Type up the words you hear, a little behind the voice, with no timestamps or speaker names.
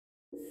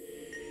Hey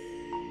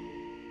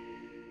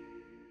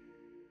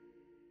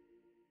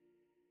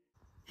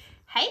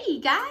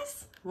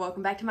guys,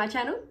 welcome back to my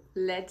channel.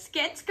 Let's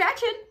get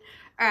scratching.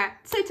 Alright,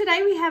 so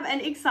today we have an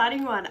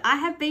exciting one. I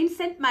have been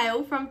sent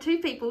mail from two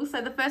people.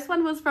 So the first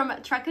one was from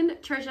Truck and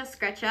Treasure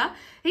Scratcher.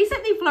 He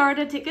sent me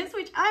Florida tickets,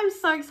 which I'm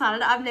so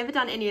excited. I've never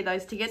done any of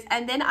those tickets.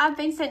 And then I've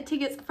been sent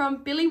tickets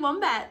from Billy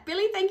Wombat.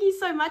 Billy, thank you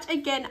so much.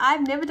 Again,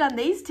 I've never done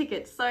these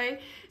tickets, so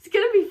it's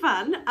gonna be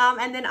fun.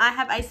 And then I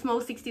have a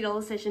small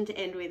 $60 session to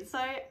end with. So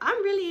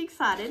I'm really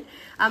excited.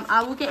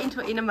 I will get into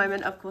it in a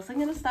moment. Of course, I'm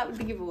gonna start with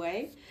the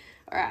giveaway.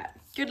 Alright,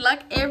 good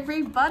luck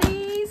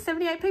everybody.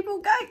 78 people,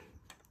 go.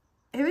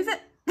 Who is it?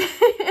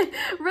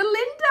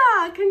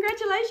 Relinda.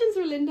 Congratulations,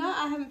 Relinda.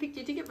 I haven't picked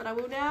your ticket, but I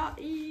will now.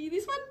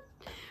 This one?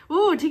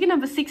 Oh, ticket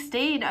number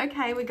 16.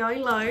 Okay, we're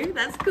going low.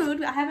 That's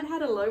good. I haven't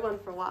had a low one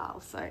for a while,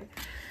 so.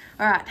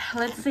 Alright,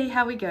 let's see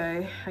how we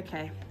go.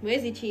 Okay,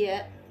 where's Itchy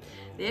at?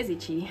 There's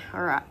Itchy.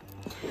 Alright,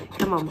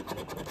 come on.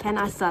 Can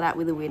I start out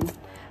with a win?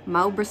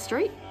 Marlborough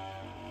Street?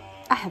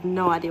 I have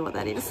no idea what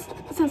that is.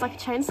 It sounds like a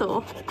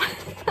chainsaw.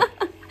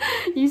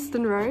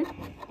 Euston Road.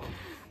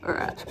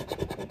 Alright.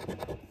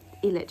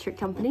 Electric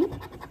Company.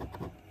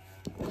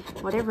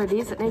 Whatever it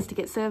is, it needs to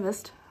get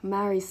serviced.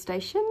 Murray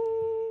Station.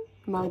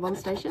 Marylebone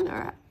Station.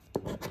 Alright.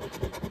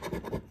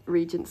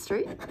 Regent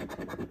Street.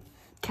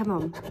 Come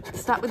on.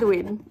 Start with a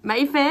win.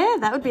 Mayfair.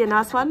 That would be a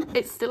nice one.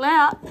 It's still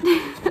out.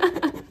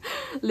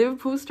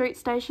 Liverpool Street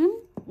Station.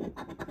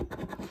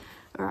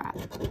 Alright.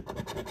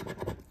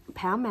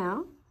 Pall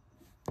Mall.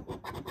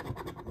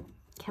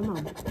 Come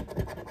on.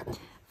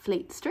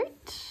 Fleet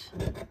Street.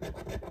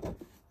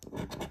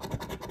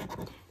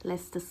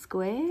 Leicester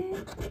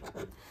Square.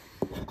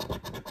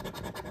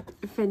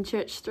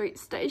 Fenchurch Street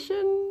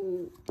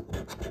Station.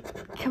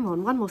 Come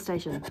on, one more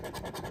station.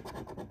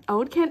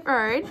 Old Kent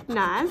Road.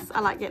 Nice.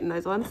 I like getting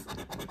those ones.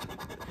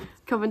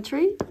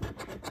 Coventry.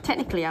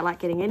 Technically, I like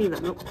getting any of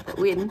them that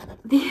win.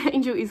 The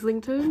Angel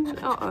Islington.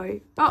 Uh-oh.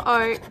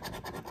 Uh-oh.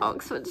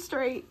 Oxford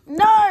Street.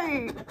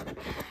 No!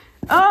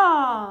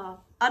 Oh!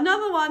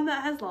 Another one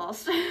that has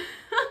lost.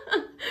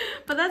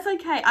 But that's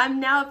okay. I'm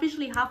now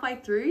officially halfway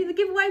through the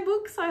giveaway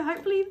book, so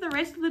hopefully the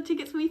rest of the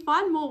tickets we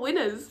find more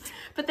winners.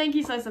 But thank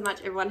you so much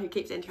everyone who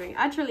keeps entering.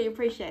 I truly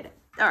appreciate it.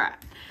 Alright,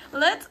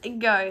 let's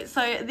go.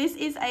 So this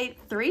is a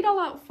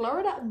 $3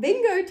 Florida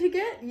bingo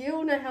ticket. You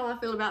all know how I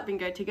feel about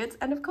bingo tickets.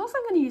 And of course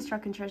I'm going to use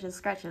Truck and Treasure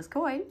Scratcher's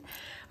coin.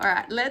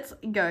 Alright, let's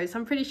go. So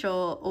I'm pretty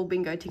sure all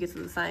bingo tickets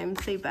are the same.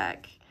 See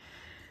back.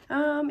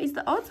 Is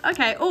the odds?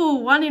 Okay. Oh,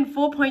 1 in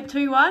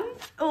 4.21.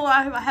 Oh,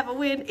 I hope I have a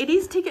win. It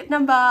is ticket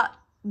number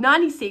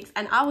 96,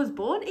 and I was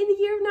born in the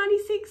year of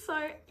 96,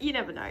 so you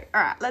never know.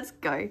 All right, let's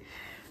go.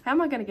 How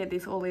am I going to get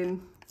this all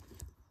in?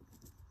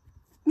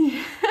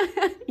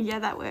 Yeah,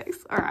 that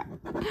works. All right,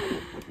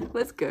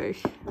 let's go.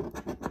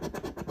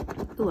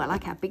 Oh, I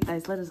like how big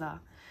those letters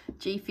are.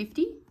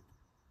 G50.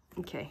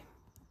 Okay.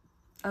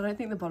 I don't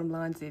think the bottom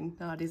line's in.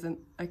 No, it isn't.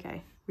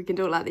 Okay, we can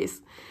do it like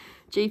this.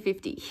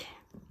 G50.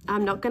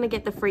 I'm not going to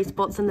get the free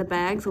spots in the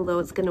bags, although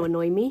it's going to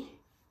annoy me.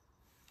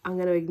 I'm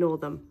going to ignore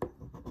them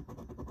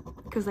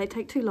because they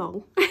take too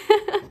long.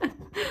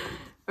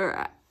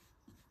 Alright.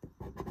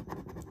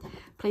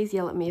 Please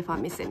yell at me if I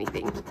miss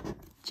anything.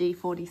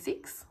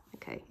 G46.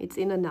 Okay, it's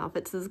in enough.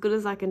 It's as good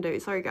as I can do.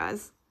 Sorry,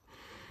 guys.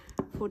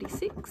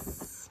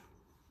 46.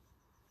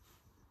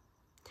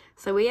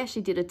 So we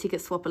actually did a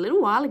ticket swap a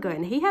little while ago,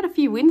 and he had a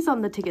few wins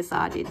on the tickets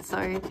I did.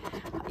 So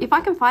if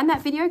I can find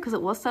that video, because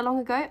it was so long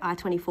ago,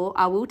 I-24,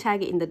 I will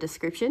tag it in the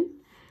description.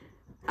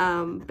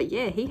 But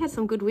yeah, he had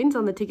some good wins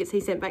on the tickets he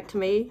sent back to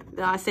me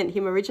that I sent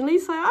him originally,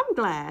 so I'm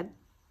glad.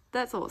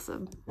 That's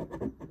awesome.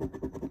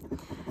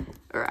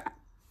 All right.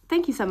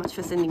 Thank you so much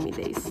for sending me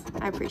these.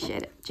 I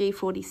appreciate it.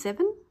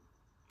 G47.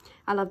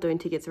 I love doing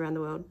tickets around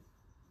the world.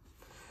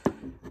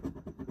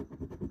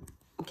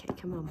 Okay,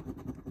 come on.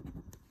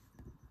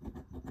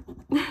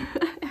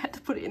 I had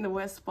to put it in the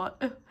worst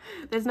spot.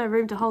 There's no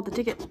room to hold the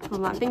ticket for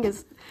my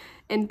fingers.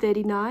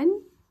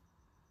 N39.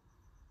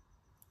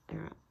 All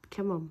right,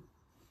 come on.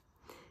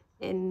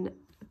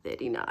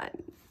 N39.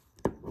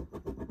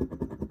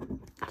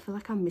 I feel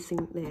like I'm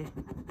missing there.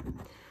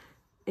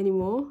 Any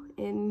more?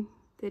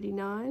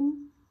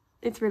 N39.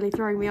 It's really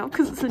throwing me off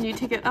because it's a new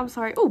ticket. I'm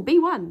sorry. Oh,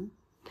 B1.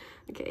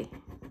 Okay.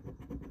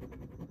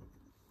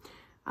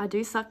 I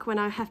do suck when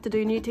I have to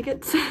do new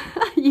tickets.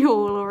 You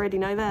all already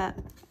know that.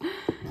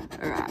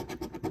 All right.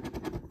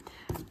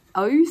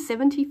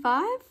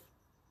 075.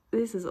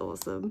 This is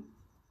awesome.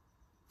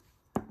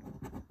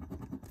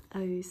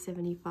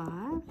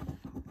 075.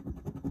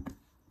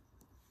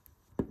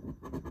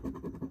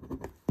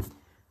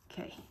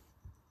 Okay.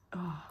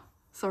 Oh,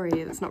 sorry,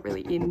 it's not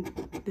really in.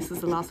 This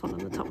is the last one on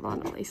the top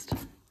line at least.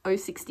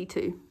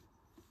 062.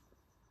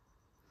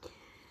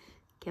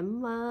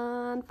 Come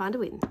on, find a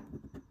win.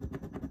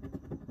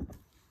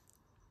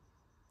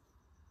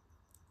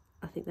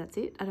 I think that's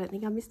it. I don't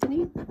think I missed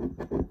any.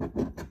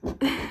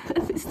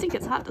 This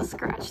ticket's hard to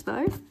scratch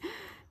though.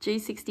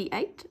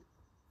 G68.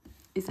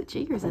 Is it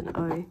G or is it an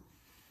O?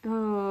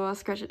 Oh, I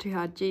scratched it too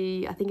hard.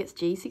 G, I think it's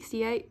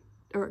G68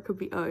 or it could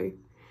be O.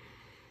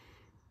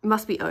 It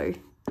must be O.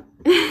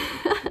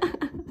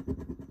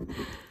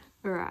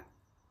 All right.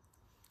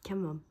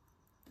 Come on.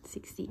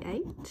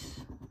 68.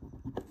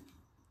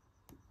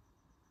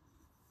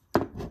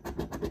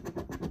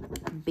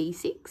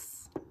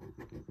 B6.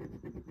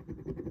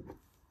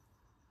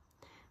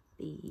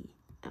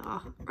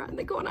 Oh, right in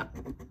the corner.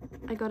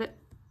 I got it.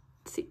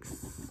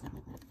 6.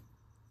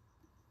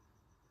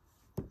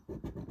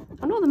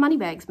 I know what the money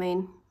bags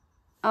mean.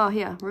 Oh,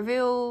 here.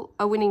 Reveal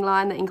a winning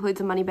line that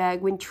includes a money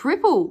bag. Win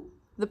triple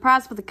the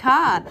prize for the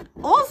card.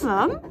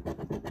 Awesome.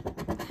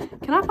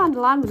 Can I find a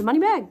line with a money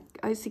bag?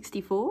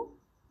 064.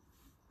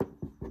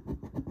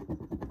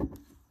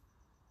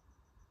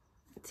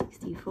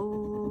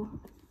 64.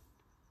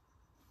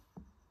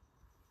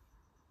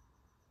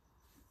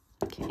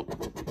 Okay.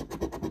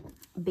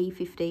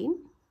 B15.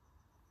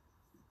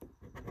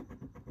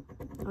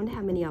 I wonder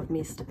how many I've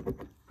missed.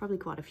 Probably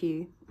quite a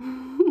few.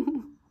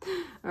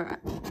 All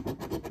right.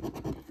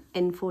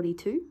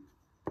 N42.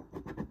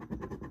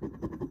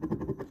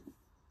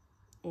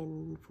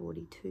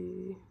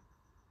 N42.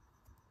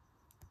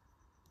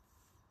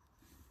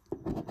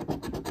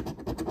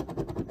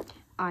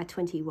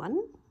 I21.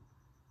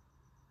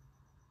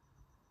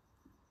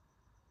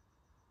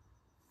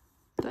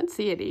 Don't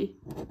see any.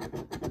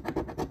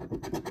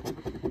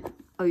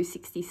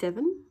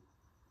 067.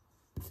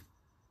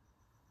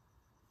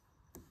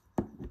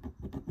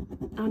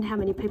 I wonder how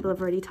many people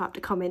have already typed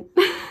a comment.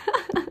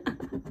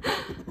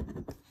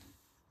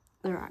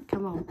 All right,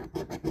 come on.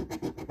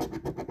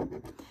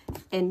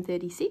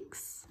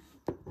 N36.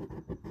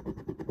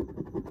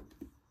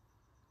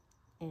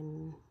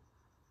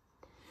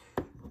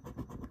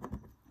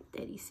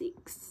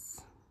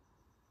 N36.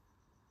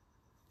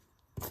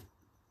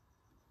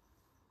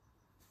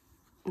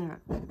 All right.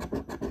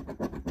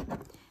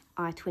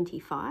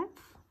 I25.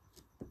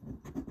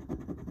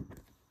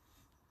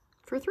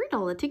 For a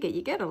 $3 ticket,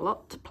 you get a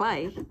lot to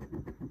play.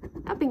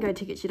 At bingo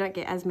tickets, you don't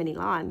get as many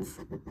lines.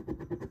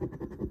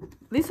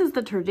 This is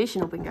the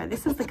traditional bingo.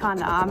 This is the kind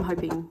that I'm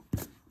hoping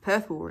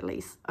Perth will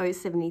release.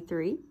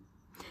 073.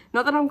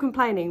 Not that I'm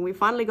complaining. We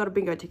finally got a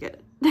bingo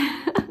ticket.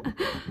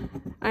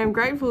 I am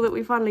grateful that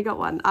we finally got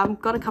one.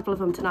 I've got a couple of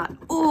them tonight.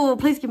 Oh,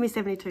 please give me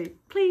 72.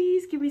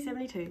 Please give me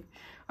 72.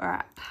 All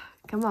right,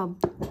 come on.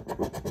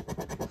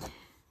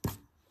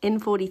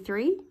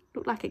 N43.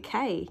 Looked like a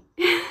K.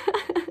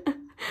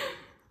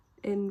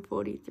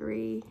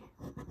 N43.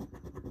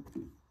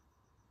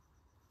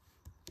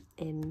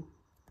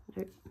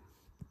 Nope.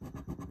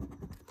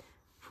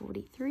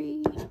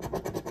 43.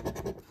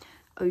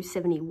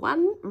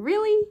 071.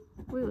 Really?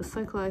 We were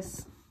so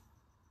close.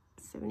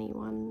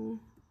 71.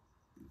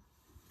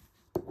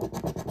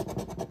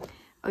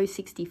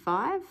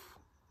 065.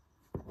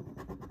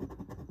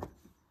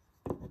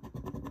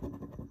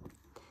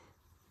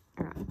 All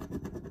right.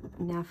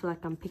 Now I feel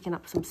like I'm picking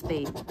up some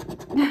speed.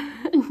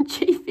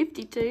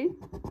 G52.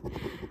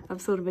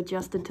 I've sort of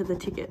adjusted to the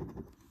ticket.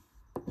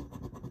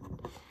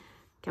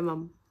 Come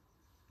on.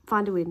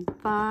 Find a win.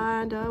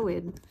 Find a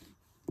win.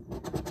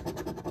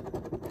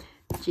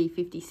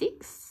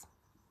 G56.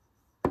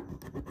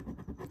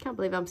 Can't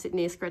believe I'm sitting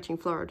here scratching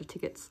Florida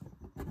tickets.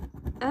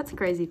 That's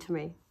crazy to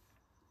me.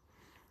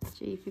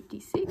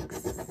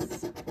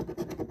 G56.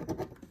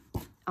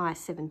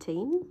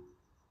 I17.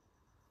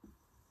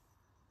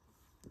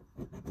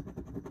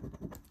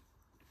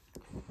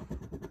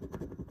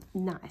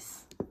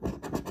 Nice.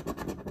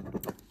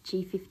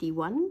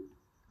 G51.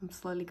 I'm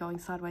slowly going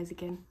sideways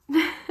again.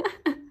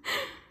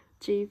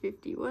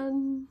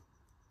 G51.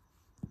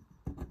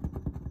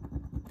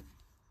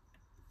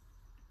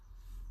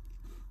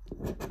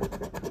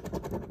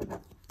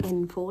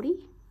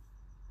 N40.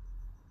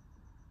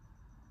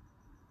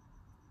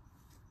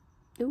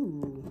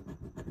 Ooh,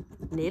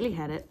 nearly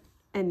had it.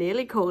 I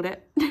nearly called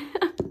it.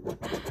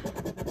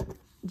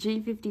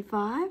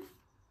 G55.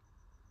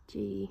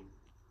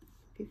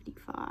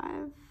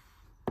 G55.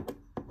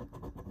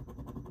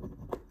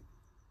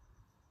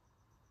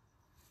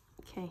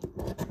 Okay.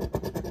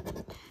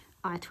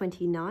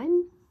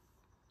 I29.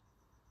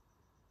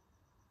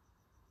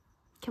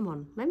 Come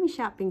on, let me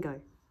shout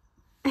bingo.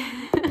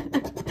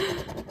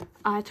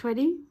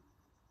 I20.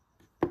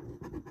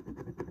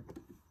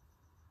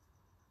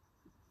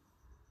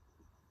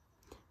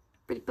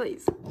 Pretty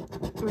please.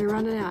 We're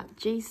running out.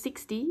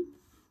 G60.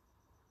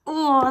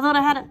 Oh, I thought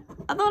I had it.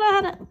 I thought I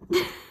had it.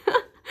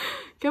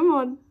 Come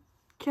on.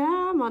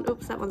 Come on.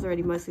 Oops, that one's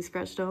already mostly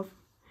scratched off.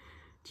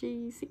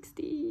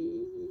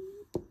 G60.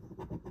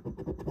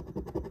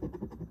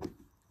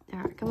 All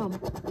right, come on.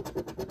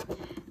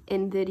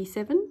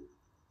 N37.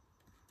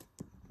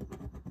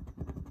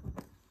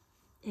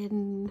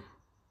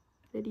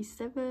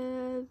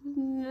 N37.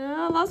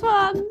 Oh, last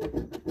one.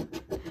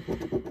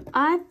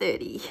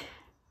 I30.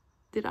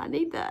 Did I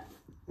need that?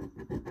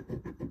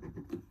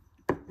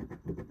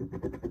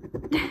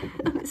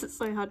 This is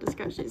so hard to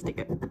scratch this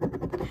ticket.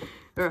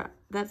 All right,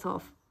 that's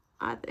off.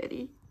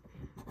 I30.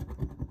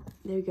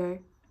 There we go.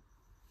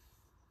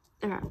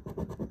 All right.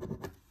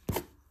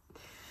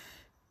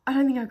 I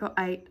don't think I got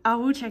 8. I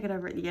will check it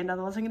over at the end,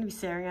 otherwise I'm going to be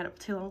staring at it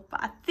for too long.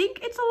 But I think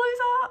it's a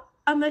loser.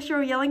 unless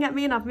you're yelling at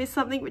me and I've missed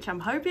something, which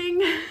I'm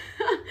hoping.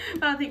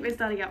 But I think we're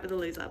starting out with a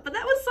loser. But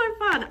that was so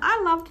fun.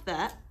 I loved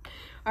that.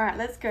 All right,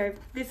 let's go.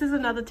 This is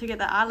another ticket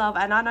that I love,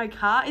 and I know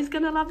Car is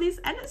going to love this,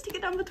 and it's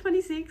ticket number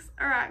 26.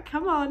 All right,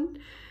 come on.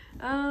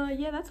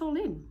 Yeah, that's all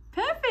in.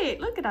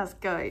 Perfect. Look at us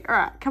go. All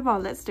right, come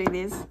on, let's do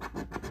this.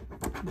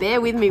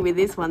 Bear with me with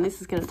this one. This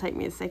is going to take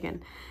me a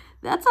second.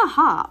 That's a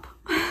harp.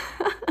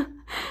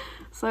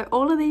 So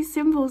all of these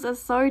symbols are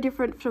so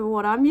different from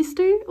what I'm used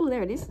to. Oh,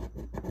 there it is.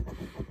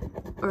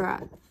 All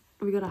right,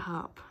 we got a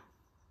harp.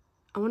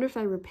 I wonder if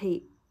they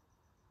repeat.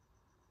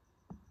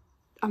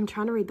 I'm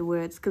trying to read the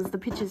words because the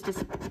pictures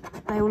just,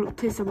 they all look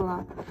too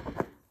similar.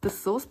 The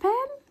saucepan?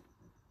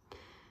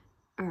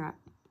 All right.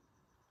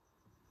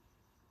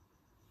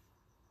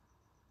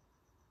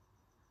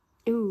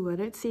 Ooh, I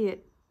don't see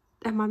it.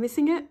 Am I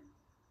missing it?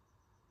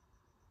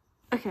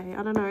 Okay,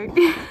 I don't know.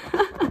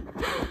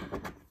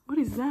 What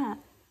is that?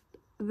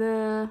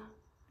 The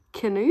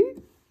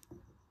canoe?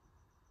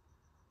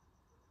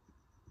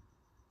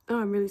 Oh,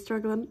 I'm really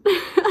struggling.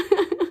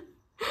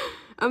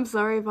 I'm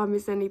sorry if I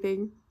miss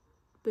anything.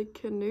 The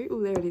canoe.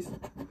 Oh, there it is.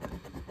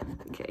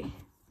 Okay.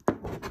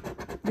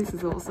 This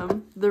is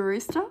awesome. The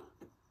rooster.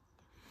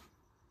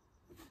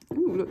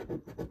 Ooh, look.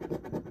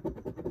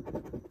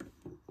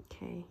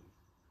 Okay.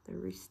 The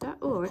rooster.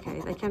 Oh,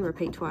 okay. They can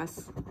repeat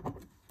twice.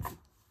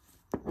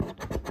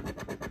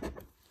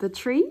 The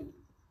tree.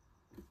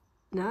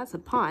 No, that's a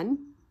pine.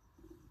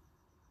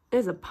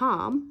 There's a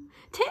palm.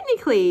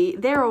 Technically,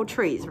 they're all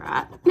trees,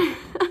 right?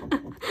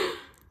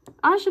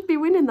 I should be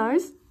winning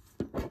those.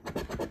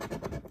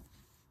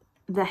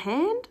 The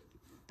hand?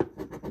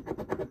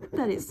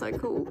 That is so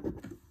cool.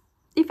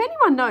 If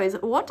anyone knows,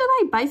 what do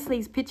they base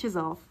these pictures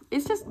off?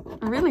 It's just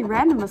a really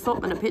random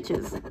assortment of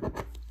pictures.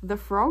 The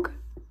frog?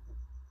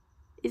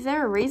 Is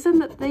there a reason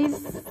that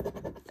these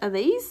are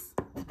these?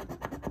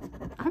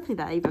 Hopefully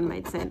that even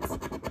made sense.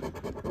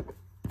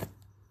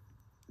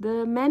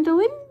 The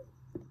mandolin?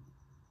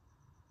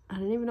 I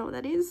don't even know what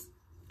that is.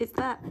 It's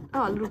that,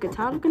 oh, a little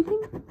guitar looking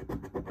thing,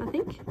 I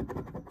think.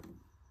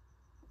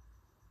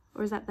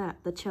 Or is that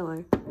the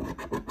cello?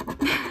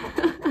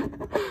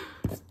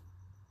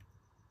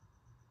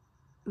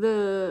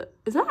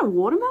 Is that a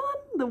watermelon?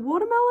 The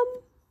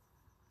watermelon?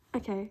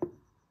 Okay.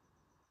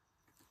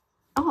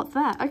 Oh, it's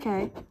that,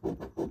 okay.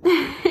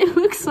 It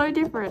looks so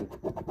different.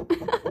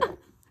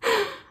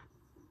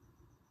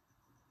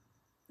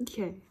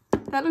 Okay.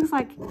 That looks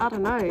like, I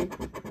don't know,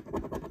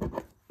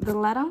 the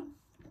ladder?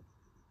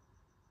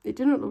 It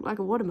didn't look like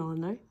a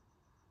watermelon though.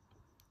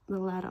 The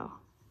ladder.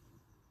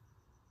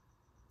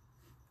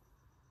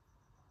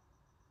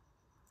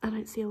 I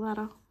don't see a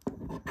ladder.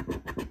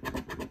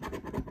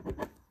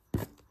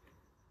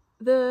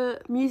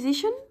 The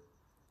musician?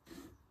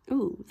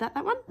 Ooh, is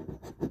that one?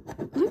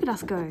 Look at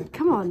us go.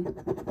 Come on.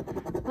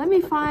 Let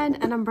me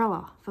find an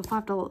umbrella for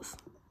 $5.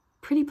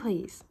 Pretty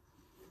please.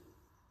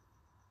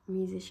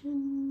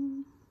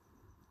 Musician.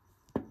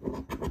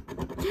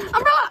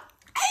 Umbrella!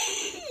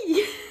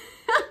 Hey!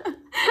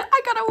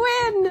 I got a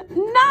win!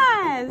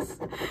 Nice!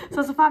 So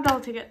it's a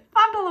 $5 ticket.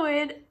 $5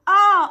 win.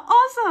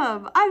 Oh,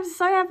 awesome! I'm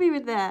so happy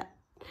with that.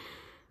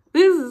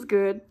 This is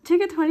good.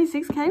 Ticket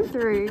 26 came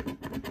through.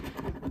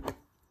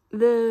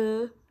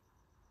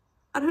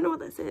 I don't know what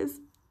that says.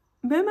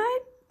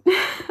 Mermaid?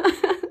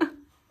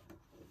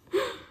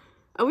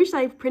 I wish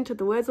they printed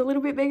the words a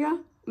little bit bigger.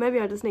 Maybe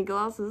I just need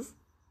glasses.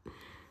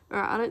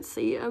 Alright, I don't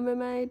see a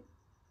mermaid.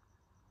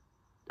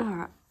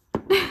 Alright.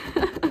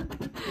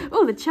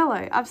 Oh, the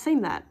cello. I've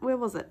seen that. Where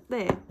was it?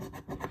 There.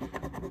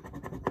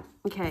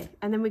 Okay,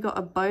 and then we got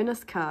a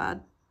bonus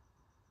card.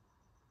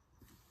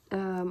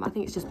 I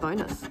think it's just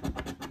bonus.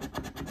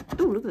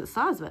 Oh, look at the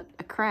size of it.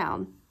 A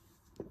crown.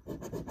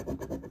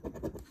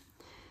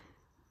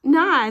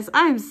 Nice.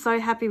 I'm so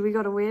happy we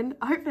got a win.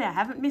 Hopefully I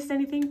haven't missed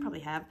anything. Probably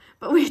have.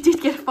 But we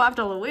did get a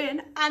 $5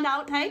 win, and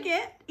I'll take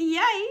it.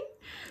 Yay.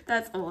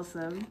 That's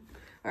awesome.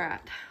 All right.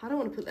 I don't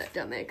want to put that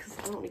down there because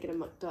I don't want to get it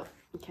mucked up.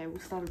 Okay, we'll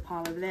start a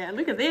pile over there. And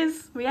look at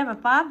this. We have a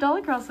 $5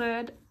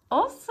 crossword.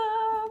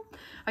 Awesome.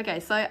 Okay,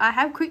 so I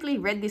have quickly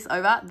read this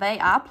over. They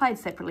are played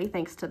separately,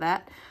 thanks to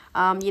that.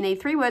 You need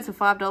 3 words for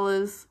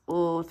 $5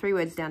 or 3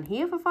 words down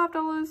here for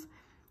 $5.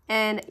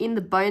 And in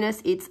the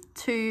bonus, it's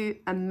 2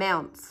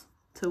 amounts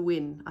to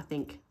win, I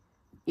think.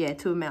 Yeah,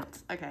 2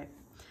 amounts. Okay.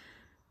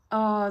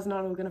 Oh, it's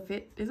not all going to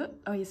fit, is it?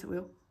 Oh, yes, it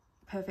will.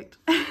 Perfect.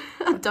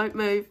 Don't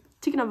move.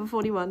 Ticket number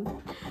 41.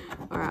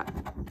 All right.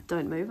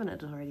 Don't move, and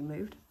it has already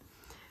moved.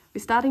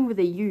 We're starting with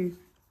a U.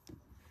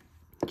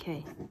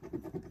 Okay.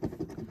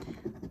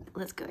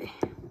 Let's go.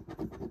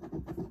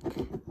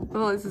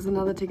 Oh, this is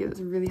another ticket that's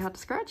really hard to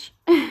scratch.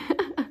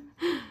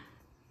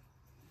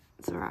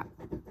 It's all right.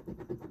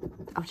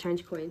 I'll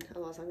change coin,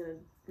 otherwise I'm going to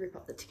rip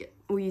up the ticket.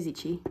 We'll use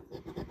Itchy.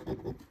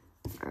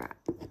 All right.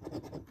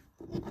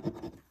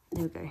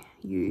 There we go.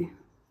 U.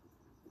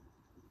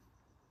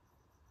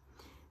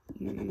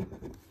 U.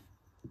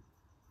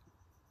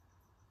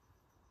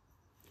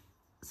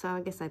 So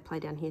I guess they play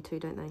down here too,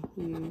 don't they?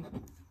 U.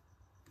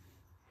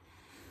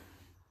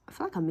 I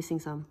feel like I'm missing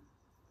some.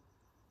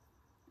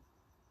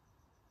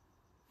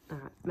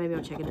 Alright, maybe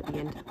I'll check it at the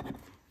end.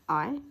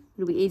 I.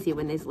 It'll be easier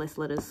when there's less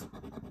letters.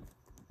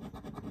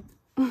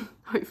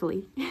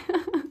 Hopefully.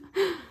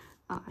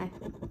 I.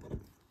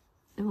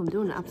 Oh, I'm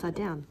doing it upside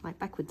down, like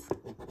backwards.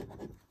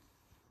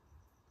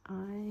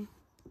 I.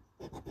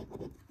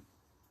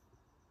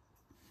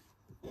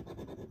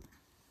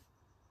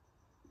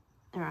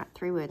 Alright,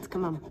 3 words,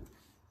 come on.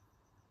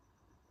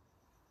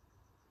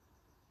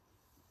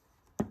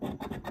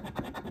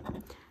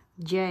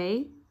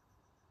 J.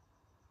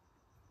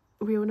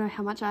 We all know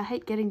how much I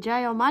hate getting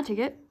J on my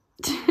ticket.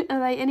 Are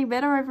they any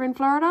better over in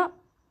Florida?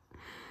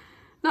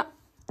 No.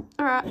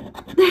 Alright.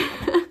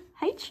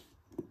 H.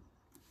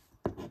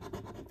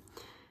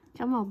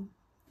 Come on.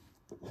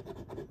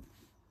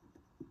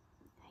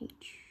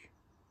 H.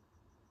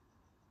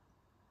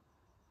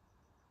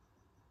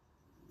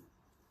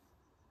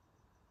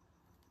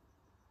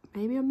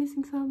 Maybe I'm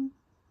missing some.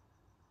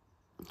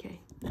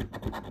 Okay.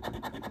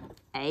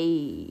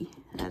 A.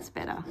 That's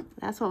better.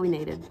 That's what we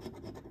needed.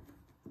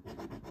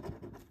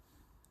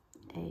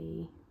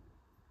 A.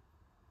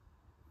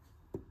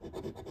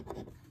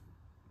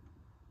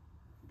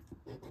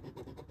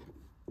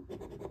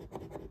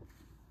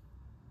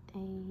 A.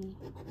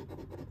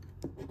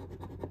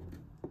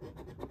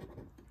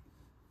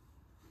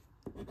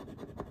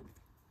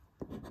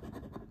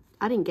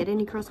 I didn't get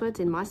any crosswords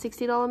in my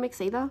 $60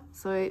 mix either,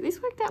 so this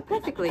worked out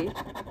perfectly.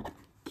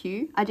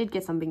 Q. I did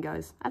get some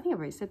bingos. I think I've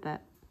already said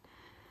that.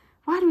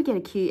 Why do we get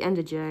a Q and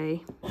a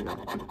J?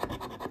 No.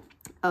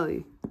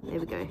 O. There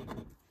we go.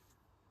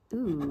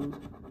 Ooh.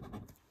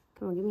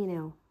 Come on, give me an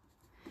L.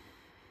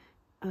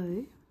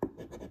 O.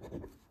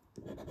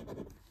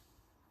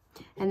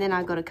 And then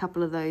I got a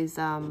couple of those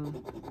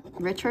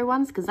retro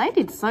ones because they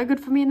did so good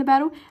for me in the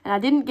battle, and I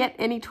didn't get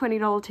any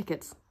 $20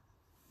 tickets.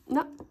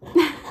 No.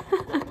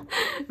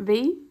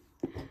 V.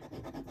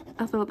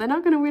 I thought they're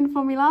not going to win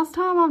for me last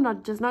time.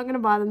 I'm just not going to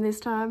buy them this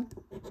time.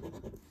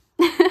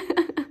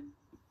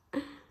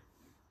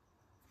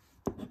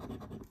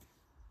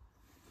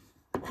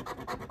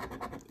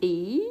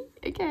 E.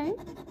 Okay.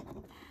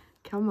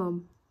 Come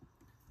on.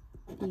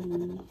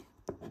 E.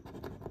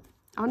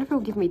 I wonder if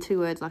it'll give me 2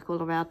 words like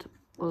all of our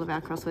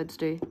crosswords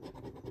do.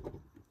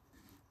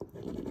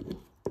 E.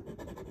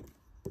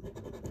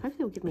 Hopefully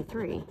it'll give me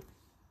 3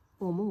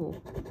 or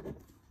more.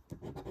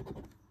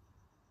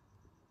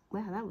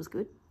 Wow, that was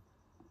good.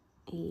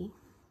 E.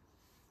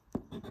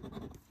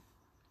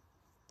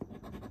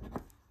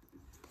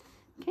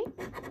 Okay.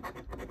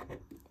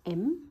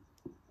 M.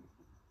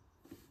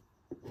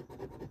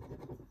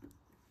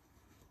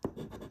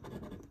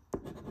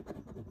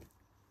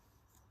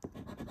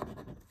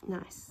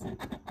 Nice.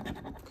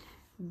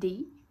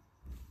 D.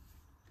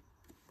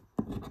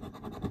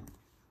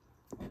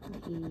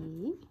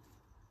 D.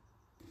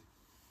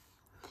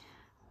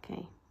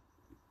 Okay.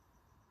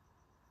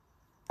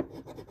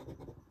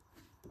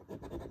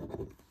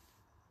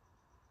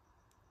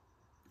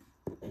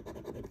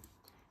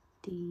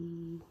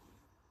 D.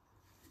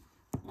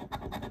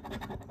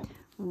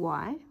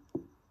 Y.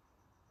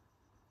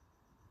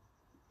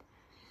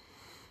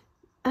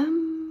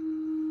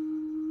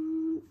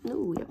 Oh,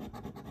 yep.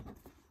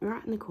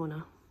 Right in the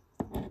corner.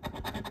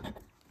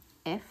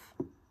 F.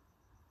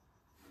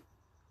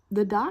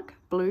 The dark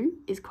blue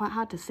is quite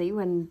hard to see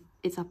when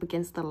it's up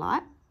against the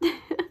light.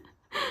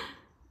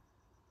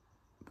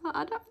 But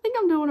I don't think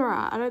I'm doing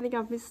alright. I don't think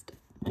I've missed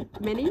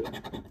many.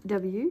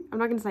 W. I'm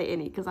not going to say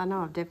any because I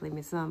know I've definitely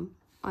missed some.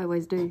 I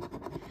always do.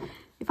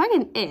 If I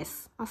get an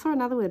S, I saw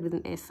another word with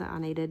an S that I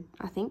needed,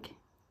 I think.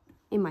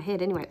 In my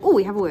head anyway. Oh,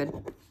 we have a word.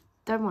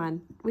 Don't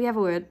mind. We have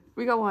a word.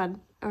 We got one.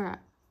 Alright.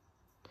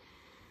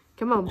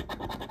 Come on.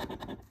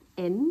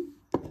 N.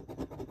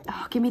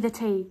 Oh, give me the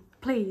T,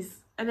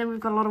 please. And then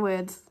we've got a lot of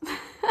words.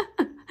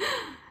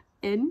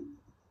 N.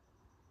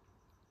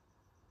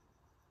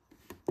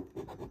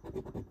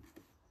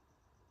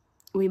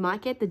 We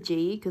might get the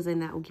G because then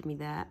that will give me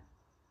that.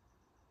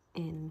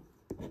 N.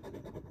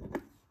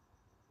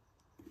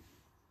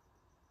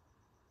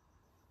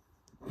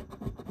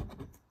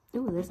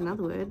 Oh, there's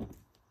another word.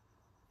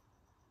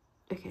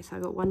 Okay, so I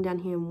got one down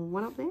here and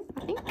one up there,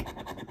 I think.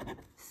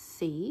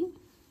 C.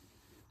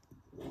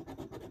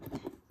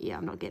 Yeah,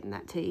 I'm not getting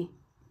that T.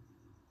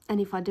 And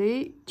if I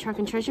do, Truck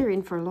and Treasure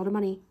in for a lot of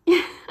money.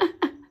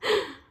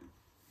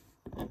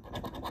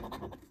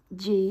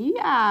 G.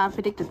 Ah, I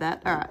predicted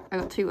that. All right, I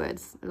got 2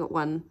 words. I got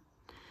 1.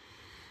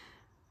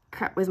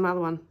 Crap, where's my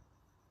other one?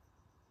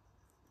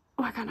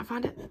 Oh, I can't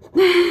find it.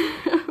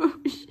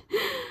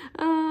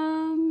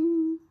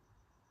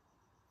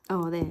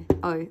 Oh, there.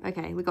 O.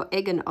 Okay, we got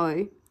egg and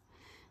O.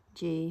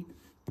 G.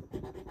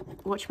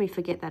 Watch me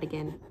forget that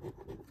again.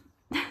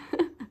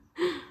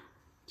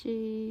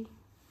 G.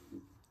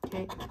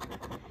 Okay.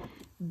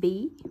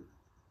 B.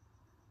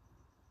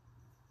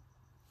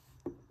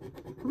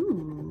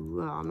 Ooh,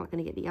 oh, I'm not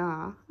going to get the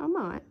R. I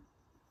might.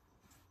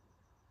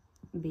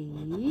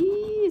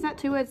 B. Is that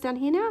 2 words down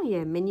here now?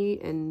 Yeah, menu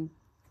and...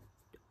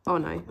 Oh,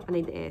 no. I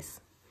need the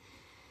S.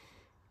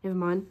 Never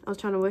mind. I was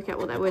trying to work out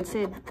what that word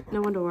said.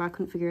 No wonder why I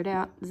couldn't figure it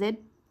out. Z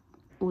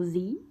or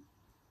Z.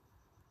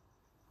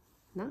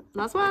 No.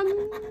 Last one.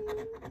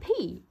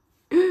 P.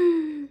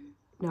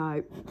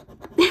 No.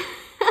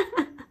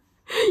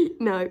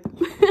 No.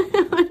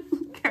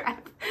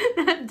 Crap.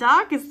 That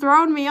dark is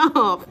throwing me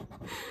off.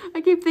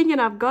 I keep thinking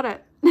I've got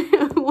it.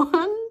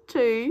 1,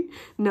 2.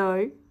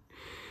 No.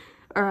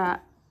 Alright.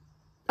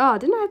 Oh,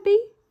 didn't I have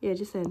B? Yeah,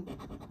 just then.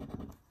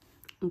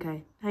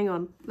 Okay, hang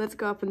on. Let's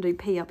go up and do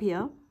P up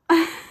here.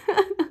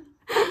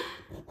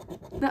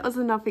 That was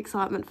enough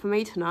excitement for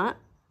me tonight.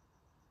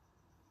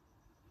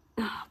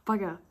 Oh,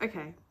 bugger.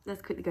 Okay,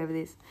 let's quickly go over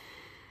this.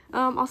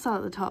 I'll start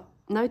at the top.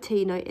 No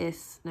T, no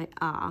S, no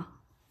R.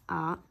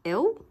 R,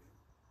 L?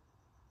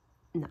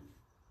 No.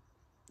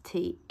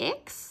 T,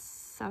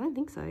 X? I don't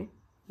think so.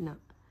 No.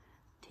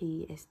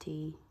 T, S,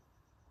 T,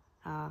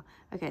 R.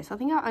 Okay, so I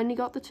think I only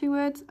got the 2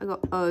 words. I got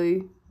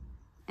O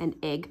and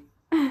egg.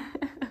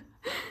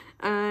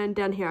 And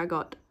down here I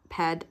got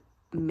pad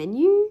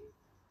menu.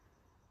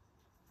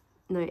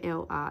 No,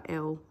 L, R,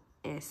 L,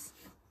 S.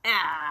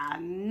 Ah,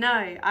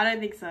 no, I don't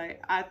think so.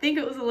 I think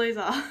it was a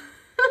loser.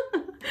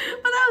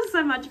 But that was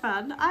so much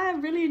fun. I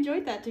really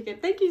enjoyed that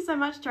ticket. Thank you so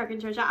much, Truck and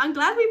Treasure. I'm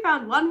glad we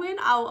found 1 win.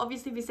 I'll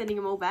obviously be sending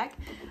them all back.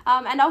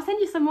 And I'll send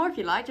you some more if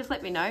you like. Just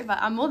let me know.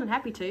 But I'm more than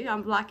happy to.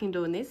 I'm liking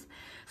doing this.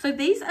 So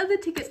these are the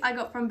tickets I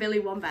got from Billy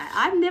Wombat.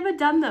 I've never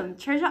done them.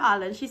 Treasure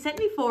Island. She sent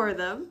me 4 of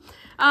them.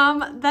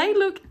 They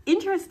look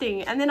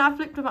interesting. And then I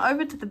flipped them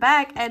over to the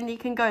back. And you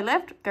can go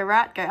left, go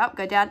right, go up,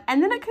 go down.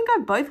 And then it can go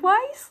both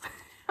ways.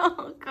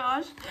 Oh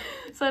gosh.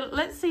 So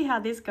let's see how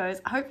this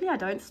goes. Hopefully I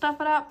don't stuff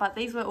it up, but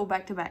these were all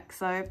back to back.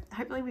 So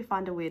hopefully we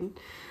find a win.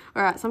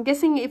 All right, so I'm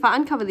guessing if I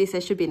uncover this,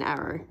 there should be an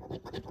arrow.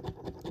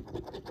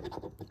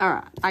 All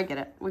right, I get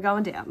it. We're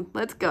going down.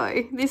 Let's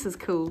go. This is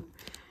cool.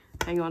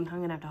 Hang on, I'm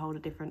gonna have to hold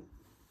it different.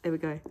 There we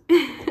go.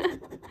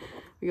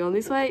 We're going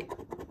this way.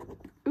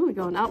 Ooh, we're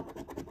going up.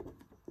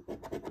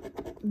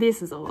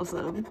 This is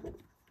awesome.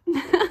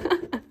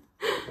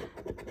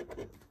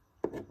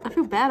 I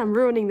feel bad I'm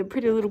ruining the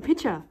pretty little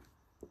picture.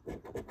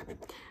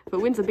 If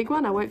it wins a big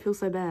one, I won't feel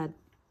so bad.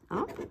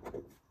 Up.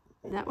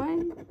 That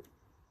way.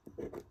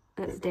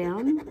 That's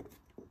down.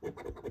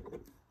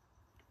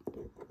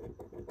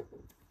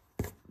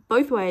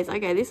 Both ways.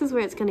 Okay, this is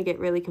where it's going to get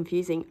really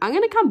confusing. I'm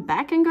going to come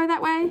back and go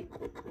that way.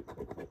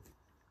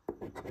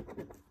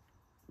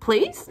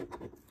 Please?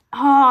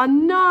 Oh,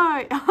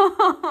 no.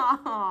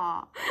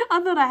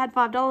 I thought I had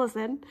 $5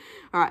 then.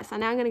 All right, so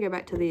now I'm going to go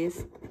back to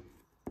this.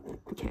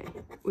 Okay,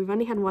 we've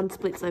only had 1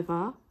 split so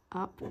far.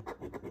 Up.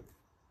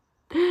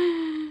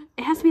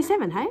 It has to be a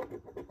 7, hey?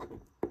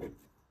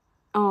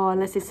 Oh,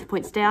 unless this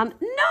points down.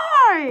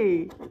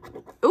 No!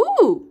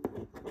 Ooh!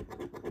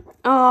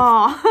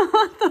 Oh,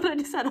 I thought I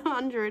just had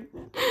 100.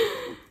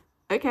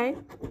 Okay.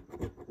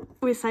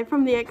 We're safe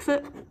from the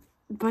exit.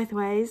 Both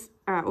ways.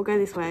 All right, we'll go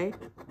this way.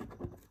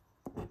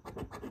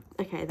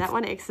 Okay, that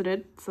one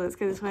exited, so let's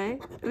go this way.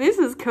 This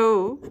is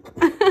cool.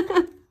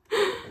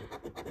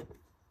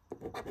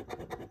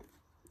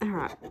 All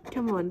right,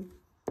 come on.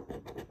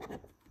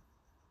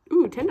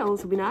 Ooh,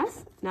 $10 will be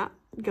nice. Nah,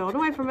 going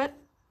away from it.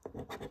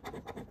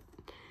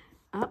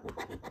 Up.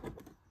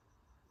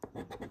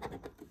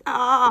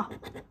 Ah!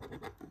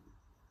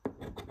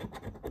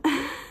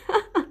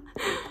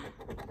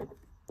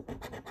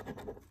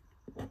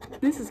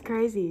 This is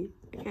crazy.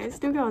 Okay,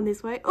 still going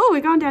this way. Oh,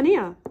 we're going down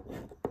here.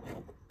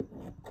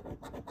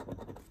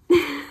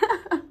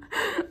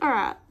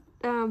 Alright,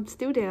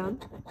 still down.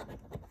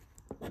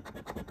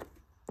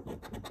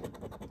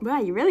 Wow,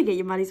 you really get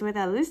your money's worth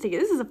out of this ticket.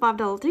 This is a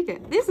 $5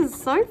 ticket. This is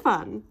so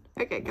fun.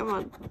 Okay, come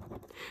on.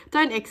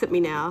 Don't exit me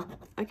now.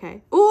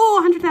 Okay. Oh,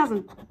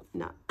 100,000.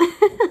 No.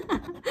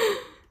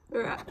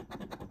 Alright.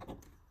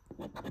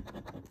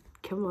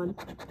 Come on.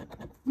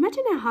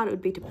 Imagine how hard it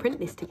would be to print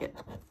this ticket.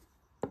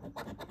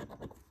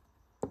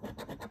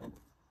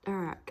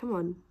 Alright, come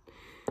on.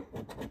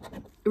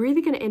 We're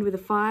either going to end with a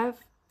 5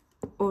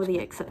 or the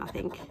exit, I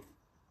think.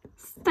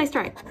 Stay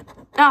straight.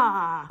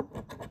 Ah!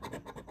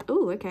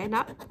 Oh, okay,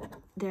 no.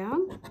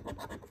 Down.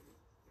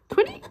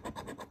 20?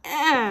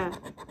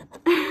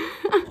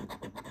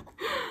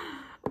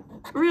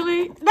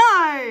 Really?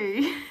 No!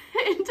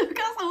 It took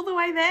us all the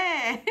way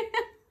there.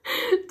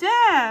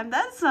 Damn,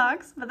 that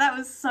sucks. But that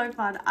was so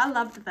fun. I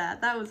loved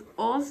that. That was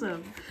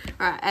awesome.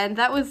 Alright, and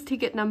that was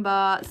ticket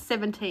number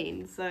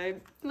 17. So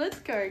let's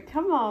go.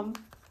 Come on.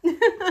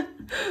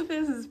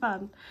 This is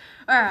fun.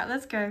 Alright,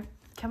 let's go.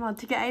 Come on,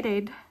 ticket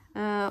 18.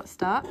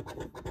 Start.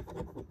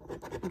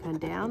 I'm going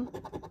down.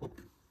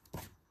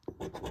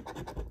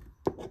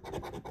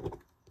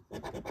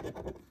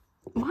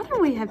 Why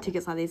don't we have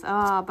tickets like this?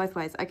 Ah, both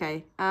ways.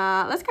 Okay.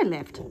 Let's go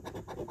left.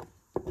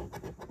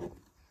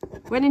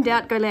 When in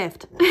doubt, go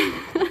left.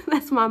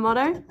 That's my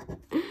motto.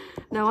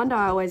 No wonder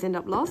I always end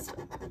up lost.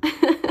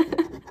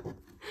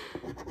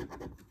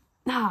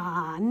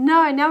 Ah,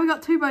 no. Now we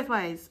got 2 both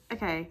ways.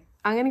 Okay.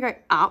 I'm going to go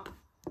up.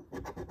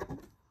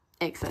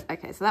 Exit.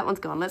 Okay, so that one's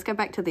gone. Let's go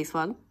back to this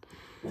one.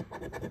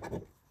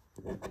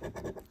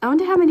 I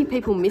wonder how many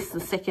people miss the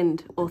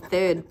 2nd or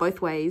 3rd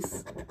both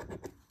ways.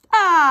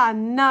 Ah,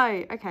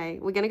 no. Okay,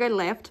 we're going to go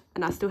left,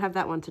 and I still have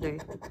that one to do.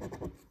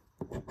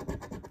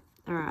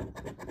 All right.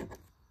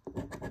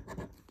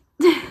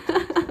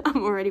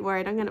 I'm already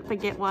worried I'm going to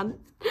forget one.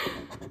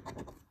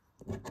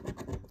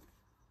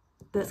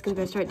 That's going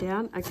to go straight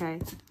down. Okay.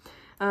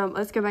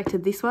 Let's go back to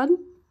this one.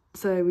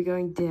 So we're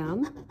going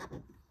down.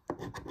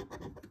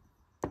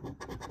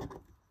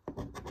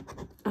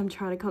 I'm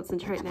trying to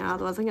concentrate now,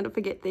 otherwise I'm going to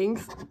forget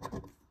things.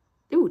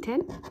 Ooh,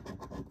 10.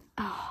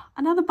 Oh,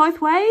 another both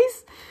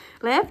ways.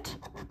 Left.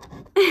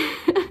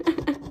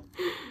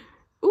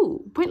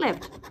 Ooh, point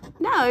left.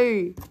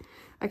 No.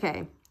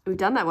 Okay, we've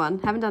done that one.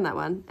 Haven't done that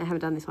one. I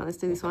haven't done this one. Let's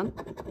do this one.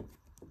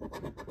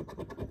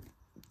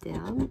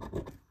 Down.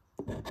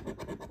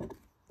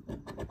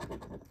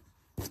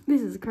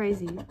 This is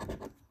crazy.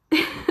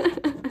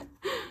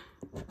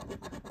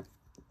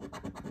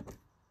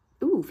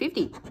 Ooh,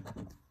 50.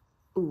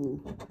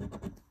 Ooh.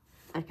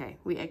 Okay,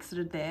 we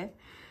exited there.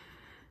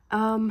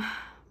 Done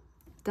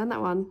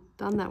that one.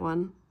 Done that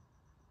one.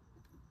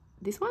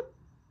 This one?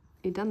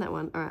 You've done that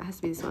one. All right, it has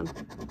to be this one.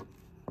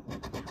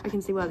 I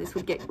can see why this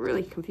would get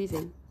really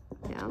confusing.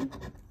 Down.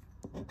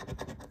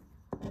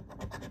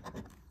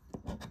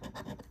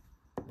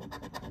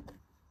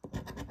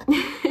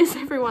 Is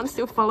everyone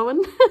still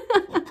following?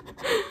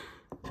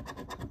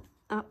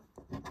 Up.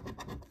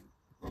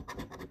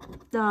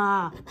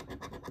 Ah.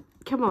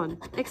 Come on.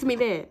 Next to me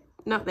there.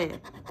 Not there.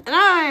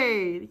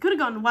 No! Could have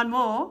gone one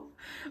more.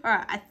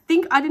 Alright, I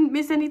think I didn't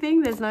miss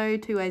anything. There's no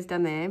two ways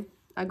down there.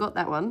 I got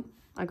that one.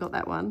 I got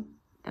that one.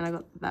 And I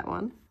got that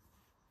one.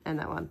 And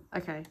that one.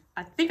 Okay.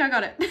 I think I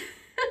got it.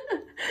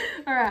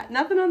 Alright,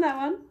 nothing on that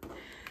one.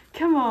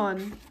 Come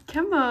on.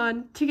 Come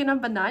on. Ticket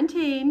number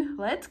 19.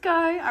 Let's go.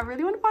 I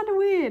really want to find a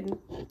win.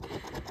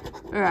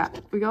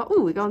 Alright, we go.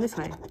 Ooh, we're going this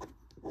way.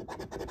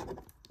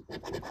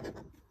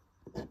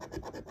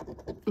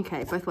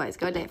 Okay, both ways.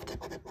 Go left.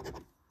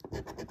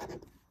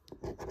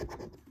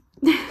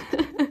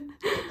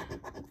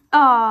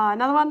 Oh,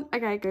 another one.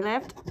 Okay, go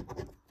left.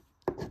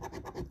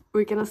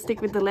 We're going to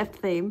stick with the left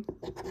theme.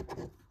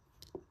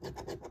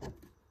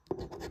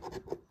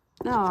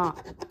 Oh,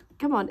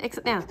 come on.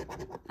 Exit now.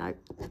 No.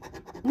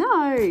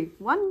 No.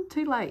 One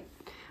too late.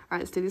 All right,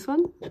 let's do this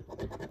one.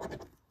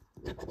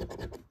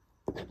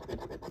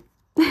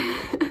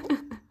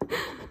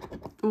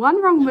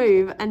 One wrong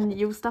move and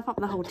you'll stuff up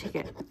the whole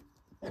ticket.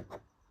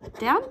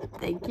 Down.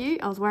 Thank you.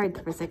 I was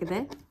worried for a second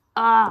there.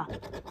 Ah,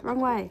 wrong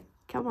way.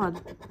 Come on.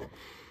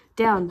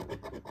 Down.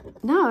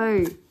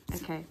 No.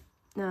 Okay.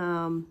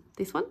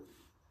 This one?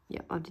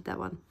 Yep, I did that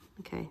one.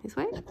 Okay, this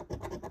way.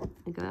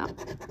 And go up.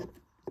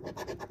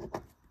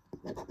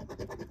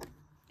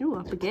 Ooh,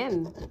 up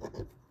again.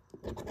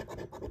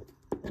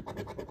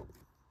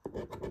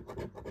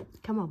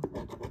 Come on.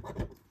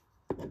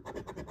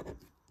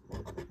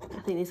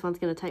 I think this one's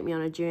going to take me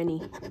on a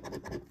journey.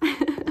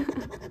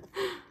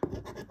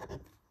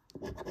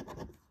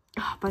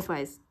 Oh, both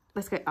ways.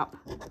 Let's go up.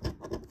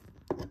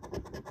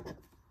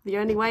 The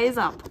only way is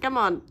up. Come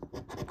on.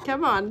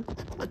 Come on.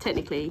 Well,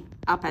 technically,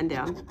 up and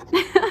down.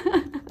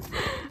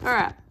 All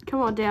right.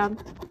 Come on, down.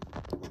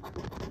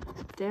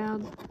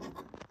 Down.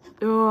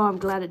 Oh, I'm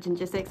glad it didn't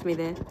just X me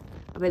there.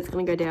 I bet it's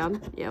going to go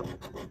down. Yep.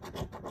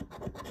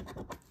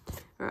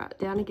 All right.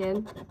 Down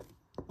again.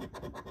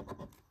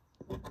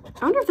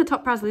 I wonder if the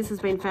top prize of this has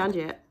been found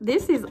yet.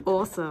 This is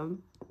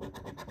awesome.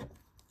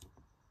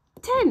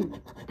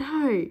 10.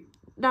 No.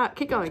 No,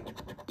 keep going.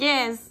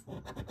 Yes.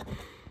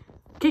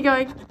 Keep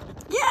going.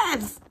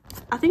 Yes.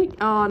 I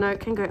think, oh no, it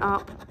can go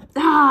up.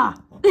 Ah.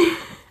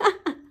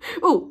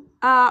 Oh,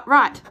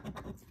 right.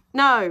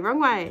 No, wrong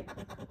way.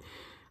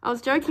 I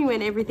was joking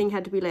when everything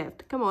had to be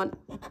left. Come on.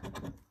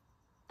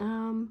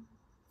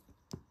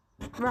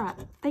 Right.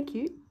 Thank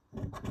you.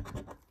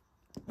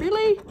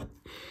 Really?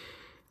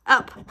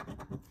 Up.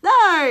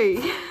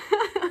 No.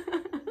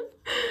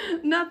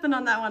 Nothing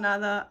on that one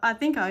either. I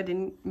think I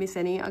didn't miss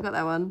any. I got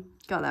that one.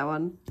 Got that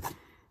one.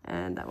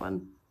 And that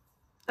one.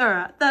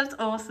 Alright, that's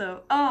awesome.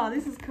 Oh,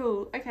 this is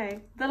cool.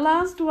 Okay, the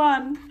last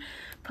one.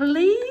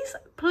 Please,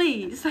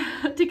 please.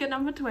 Ticket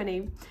number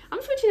 20.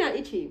 I'm switching out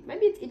Itchy.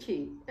 Maybe it's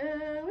Itchy.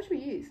 What should we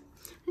use?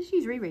 Let's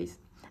use Riri's.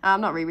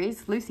 Not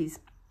Riri's, Lucy's.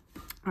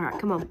 Alright,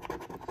 come on.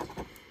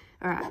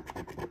 Alright.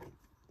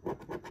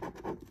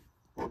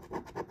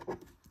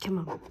 Come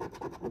on.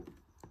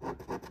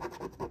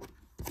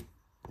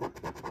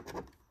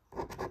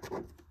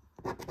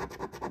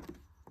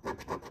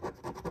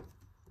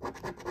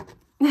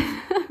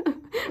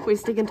 We're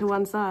sticking to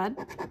one side.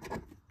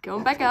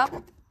 Going back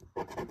up.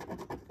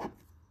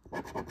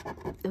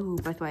 Ooh,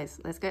 both ways.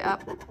 Let's go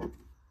up.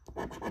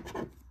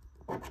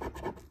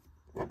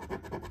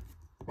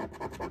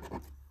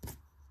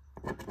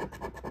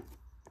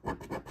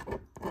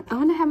 I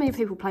wonder how many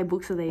people play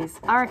books of these.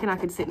 I reckon I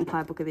could sit and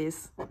play a book of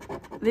this.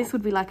 This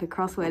would be like a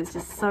crossword. It's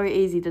just so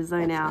easy to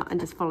zone out and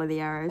just follow the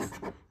arrows.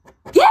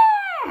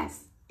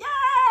 Yes!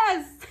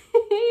 Yes!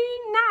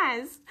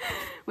 Nice.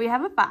 We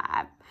have a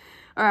 5.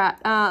 All right,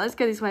 let's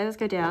go this way. Let's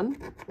go down.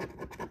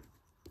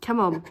 Come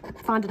on,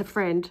 find a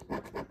friend.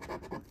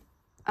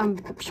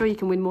 I'm sure you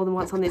can win more than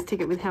once on this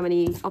ticket with how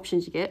many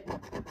options you get.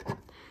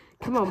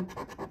 Come on.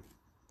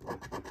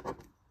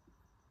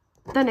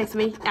 Stand next to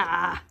me.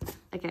 Ah,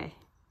 okay.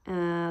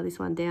 This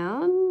one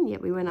down.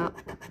 Yep, we went up.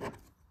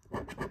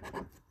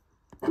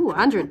 Ooh,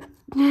 100.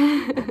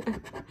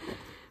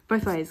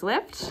 Both ways.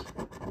 Left.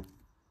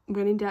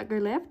 When in doubt, go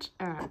left.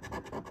 All right.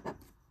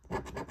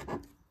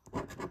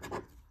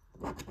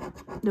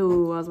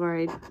 No, I was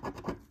worried.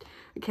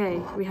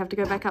 Okay, we have to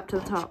go back up to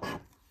the top.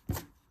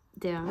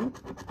 Down.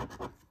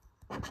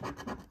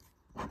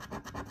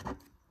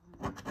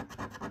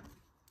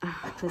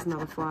 Oh, there's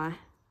another fly.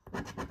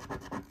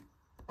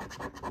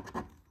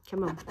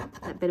 Come on.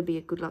 That better be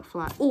a good luck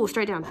fly. Oh,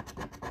 straight down.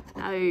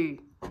 No.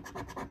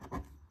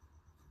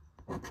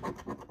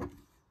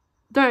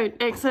 Don't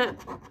exit.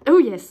 Oh,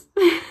 yes.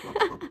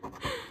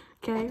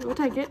 Okay, we'll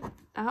take it.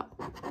 Up.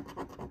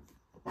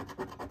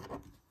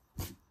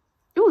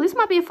 Oh, this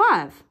might be a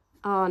 5.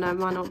 Oh, no, it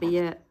might not be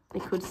yet.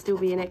 It could still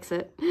be an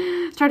exit.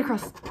 Straight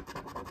across.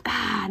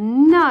 Ah,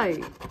 no.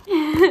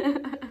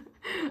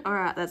 All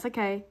right, that's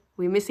okay.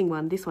 We're missing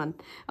one, this one.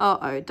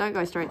 Uh-oh, don't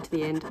go straight to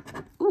the end.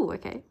 Oh,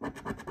 okay.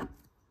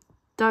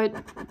 Don't.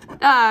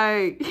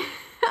 No.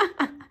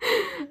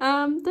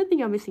 Don't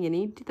think I'm missing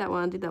any. Did that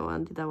one, did that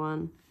one, did that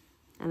one.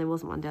 And there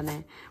wasn't one down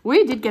there.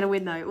 We did get a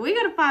win though. We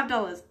got a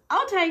 $5.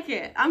 I'll take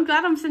it. I'm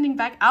glad I'm sending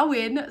back a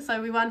win.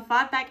 So we won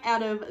 5 back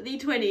out of the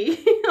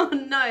 20. Oh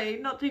no,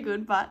 not too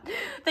good, but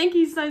thank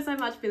you so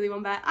much, Billy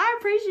Wombat. I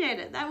appreciate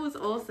it. That was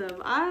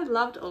awesome. I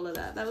loved all of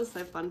that. That was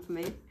so fun for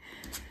me.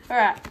 All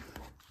right,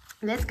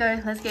 let's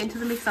go. Let's get into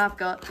the mix I've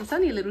got. It's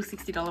only a little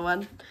 $60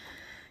 one.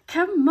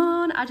 Come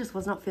on. I just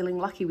was not feeling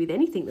lucky with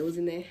anything that was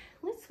in there.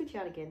 Let's switch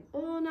out again.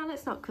 Oh no,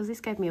 let's not, because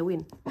this gave me a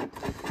win.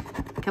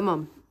 Come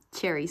on,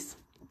 cherries.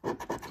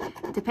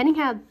 Depending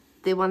how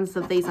the ones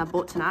of these I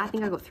bought tonight, I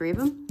think I got 3 of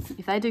them.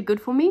 If they do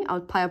good for me,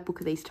 I'll play a book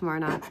of these tomorrow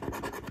night.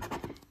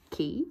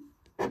 Key.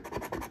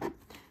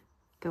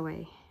 Go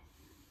away.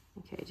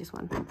 Okay, just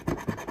one.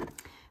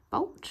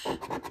 Bolt.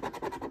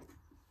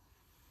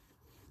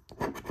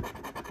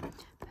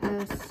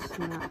 Purse,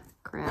 nut,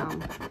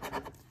 crown,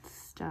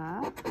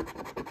 star.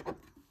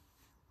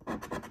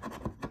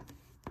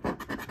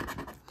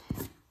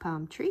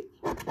 Palm tree.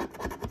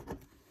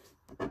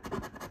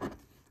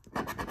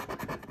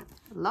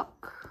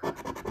 Lock.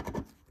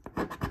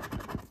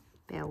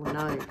 Bell,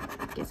 no.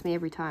 Gets me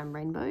every time.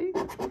 Rainbow.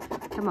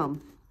 Come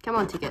on. Come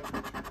on, ticket.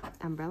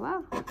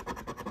 Umbrella.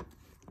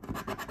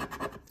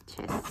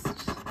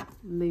 Chest.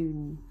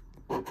 Moon.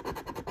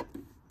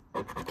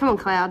 Come on,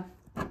 cloud.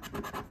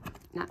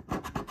 Nah.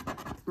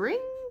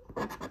 Ring.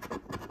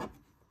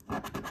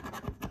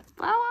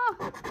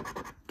 Flower.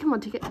 Come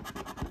on, ticket.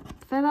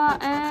 Feather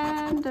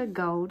and a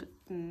gold.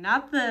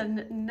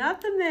 Nothing.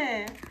 Nothing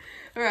there.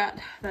 All right.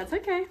 That's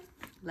okay.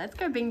 Let's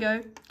go,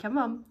 bingo. Come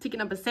on. Ticket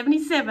number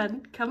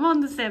 77. Come on,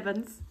 the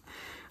 7s.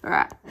 All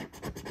right.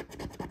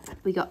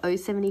 We got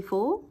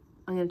 074.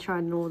 I'm going to try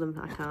and ignore them.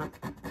 I can't.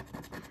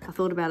 I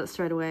thought about it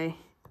straight away.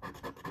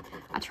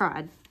 I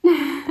tried.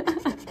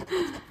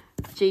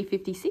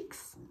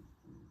 G56.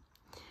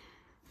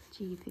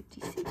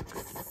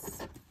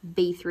 G56.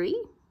 B3.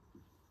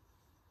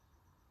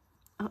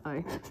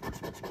 Uh-oh.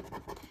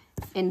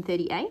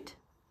 N38.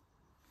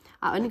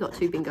 I only got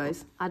 2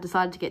 bingos. I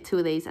decided to get 2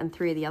 of these and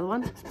 3 of the other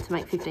one to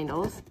make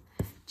 $15.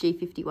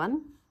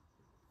 G51.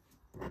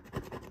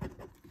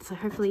 So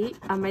hopefully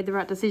I made the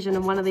right decision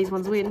and one of these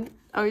ones win.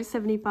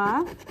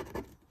 075.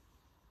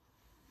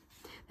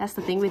 That's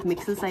the thing with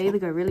mixes. They either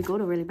go really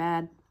good or really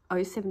bad.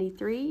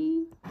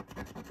 073.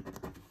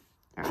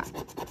 All right.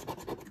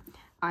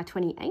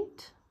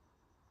 I-28.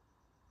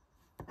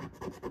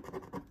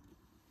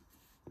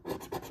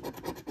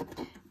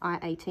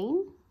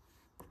 I-18.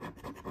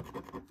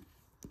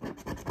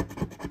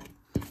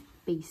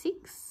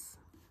 B6.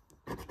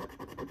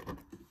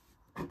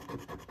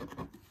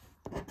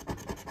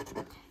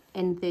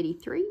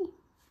 N33.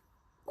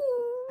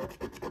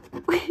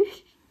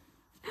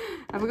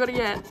 Have we got it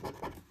yet?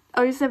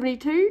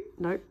 072?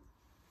 Nope.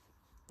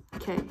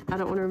 Okay, I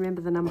don't want to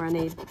remember the number I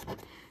need.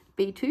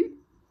 B2.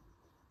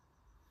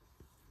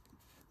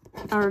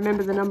 I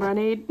remember the number I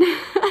need.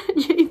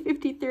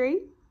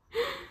 G53.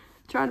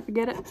 Trying to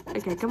forget it.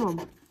 Okay, come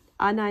on.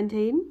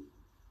 I-19.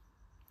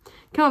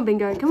 Come on,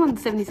 bingo. Come on,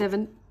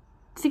 77.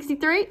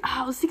 63.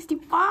 Oh,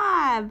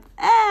 65.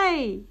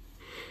 Hey.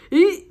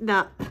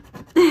 Nah.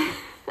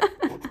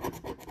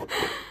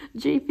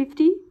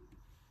 G50.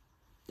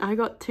 I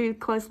got 2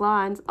 close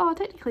lines. Oh,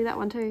 technically that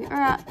one too. All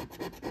right.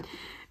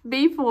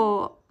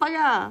 B4.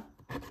 Bugger.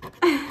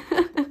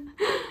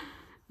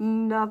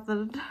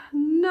 Nothing.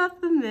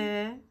 Nothing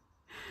there.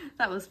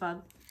 That was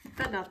fun.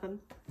 But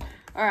nothing.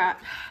 All right.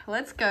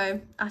 Let's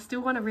go. I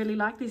still want to really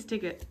like this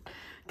ticket.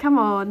 Come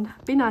on.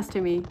 Be nice to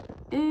me.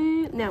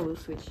 Now we'll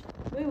switch.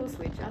 We will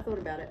switch. I thought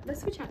about it.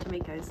 Let's switch out to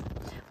Miko's.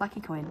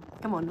 Lucky coin.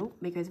 Come on. Oh,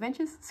 Miko's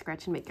Ventures.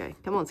 Scratch and Miko.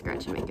 Come on,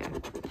 Scratch and Miko.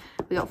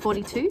 We got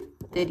 42,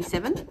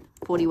 37,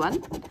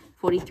 41,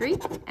 43,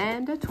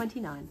 and a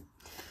 29.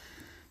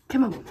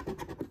 Come on.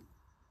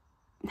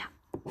 No.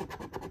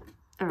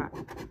 All right.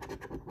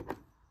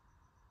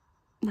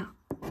 No.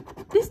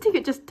 This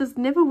ticket just does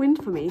never win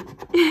for me.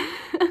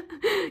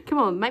 Come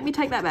on, make me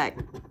take that back.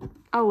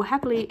 I will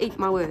happily eat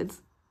my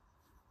words.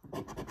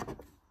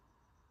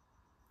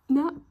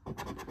 No.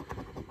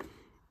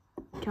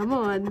 Come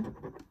on.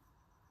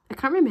 I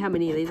can't remember how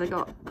many of these I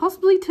got.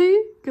 Possibly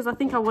 2, because I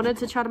think I wanted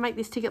to try to make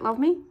this ticket love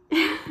me.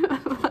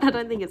 I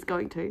don't think it's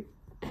going to.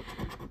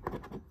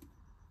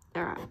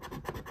 Alright.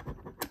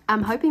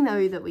 I'm hoping,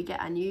 though, that we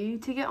get a new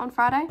ticket on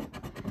Friday.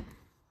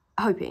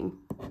 Hoping.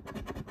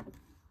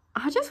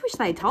 I just wish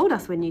they told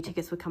us when new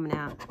tickets were coming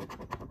out.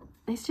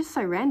 It's just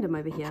so random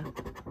over here.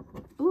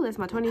 Oh, there's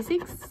my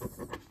 26.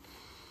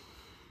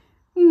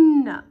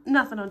 No,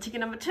 nothing on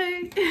ticket number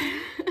 2.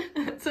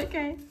 It's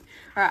okay.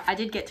 Alright, I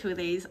did get 2 of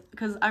these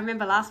because I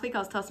remember last week I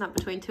was tossing up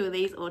between 2 of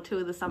these or 2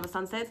 of the summer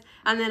sunsets,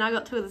 and then I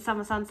got 2 of the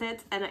summer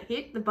sunsets and it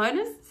hit the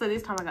bonus, so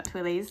this time I got 2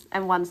 of these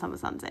and 1 summer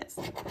sunsets.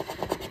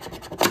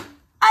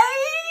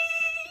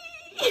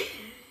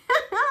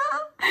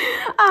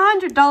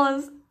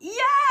 $100.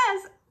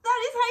 Yes! That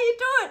is how you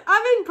do it!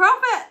 I'm in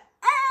profit!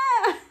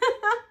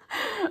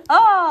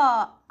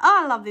 Oh,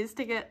 I love this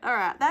ticket.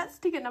 Alright, that's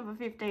ticket number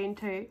 15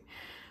 too.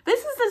 This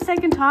is the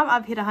second time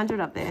I've hit 100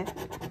 up there.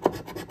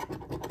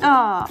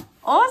 Oh,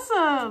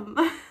 awesome.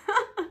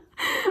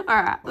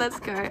 Alright, let's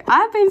go.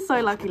 I've been so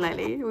lucky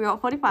lately. We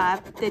got 45,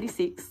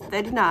 36,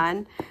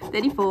 39,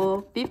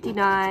 34,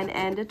 59,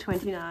 and a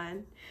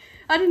 29.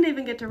 I didn't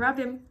even get to rub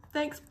him.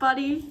 Thanks,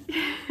 buddy.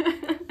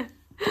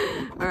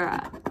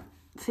 Alright.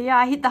 So yeah,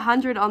 I hit the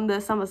 100 on the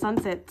summer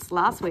sunsets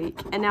last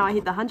week, and now I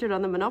hit the 100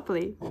 on the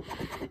Monopoly.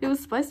 It was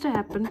supposed to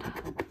happen.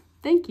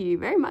 Thank you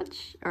very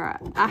much.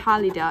 Alright, I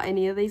highly doubt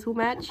any of these will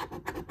match.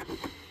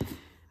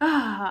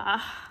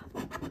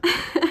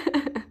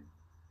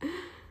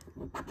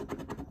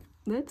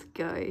 Let's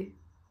go.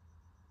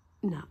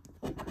 No.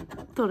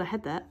 Thought I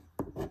had that.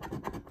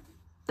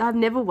 I've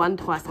never won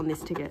twice on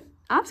this ticket.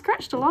 I've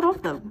scratched a lot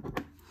of them.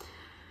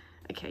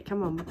 Okay,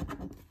 come on.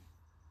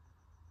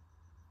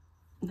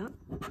 No.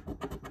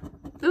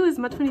 Ooh, it's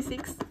my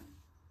 26.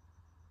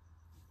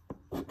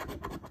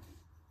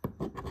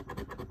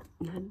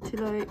 None too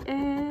low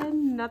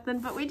and nothing,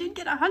 but we did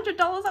get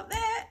 $100 up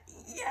there.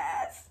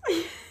 Yes.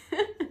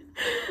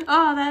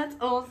 Oh, that's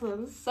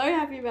awesome. So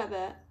happy about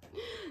that.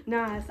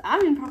 Nice.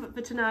 I'm in profit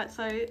for tonight,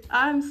 so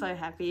I'm so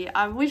happy.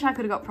 I wish I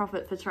could have got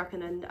profit for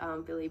Truckin' and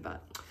Billy,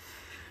 but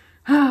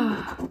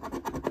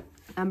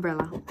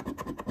umbrella.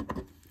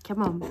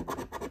 Come on.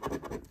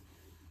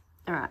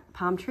 All right,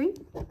 palm tree.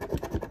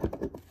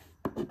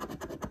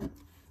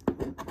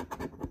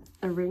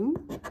 A ring.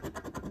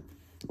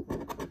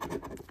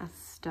 A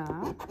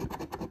star.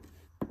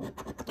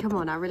 Come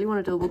on, I really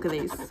want to do a book of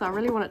these, so I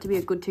really want it to be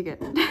a good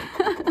ticket.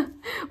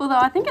 Although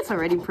I think it's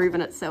already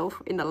proven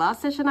itself in the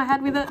last session I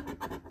had with it,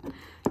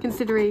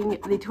 considering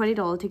the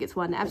 $20 tickets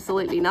won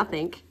absolutely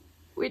nothing,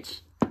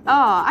 which,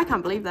 oh, I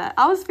can't believe that.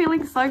 I was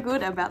feeling so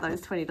good about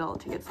those $20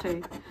 tickets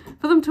too.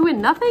 For them to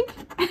win nothing?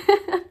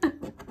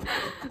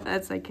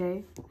 That's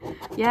okay.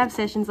 You have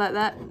sessions like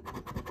that.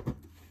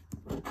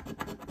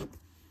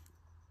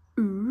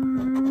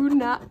 Ooh,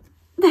 nah.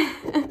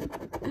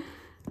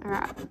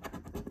 Alright.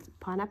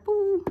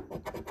 Pineapple.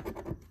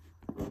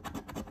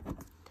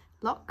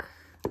 Lock.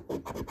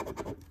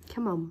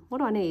 Come on, what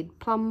do I need?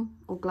 Plum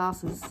or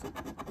glasses?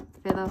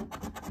 Feather.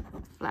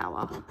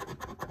 Flower.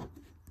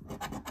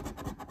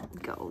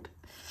 Gold.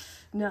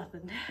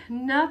 Nothing.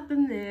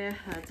 Nothing there.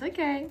 That's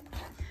okay.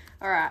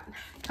 Alright,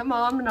 come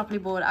on, Monopoly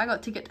board. I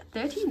got ticket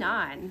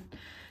 39.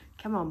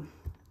 Come on,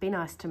 be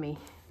nice to me.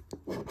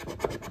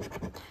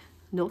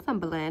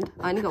 Northumberland.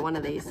 I only got 1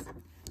 of these.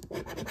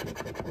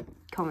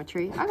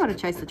 Commentary. I gotta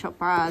chase the chopped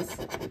bras.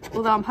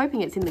 Although I'm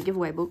hoping it's in the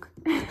giveaway book.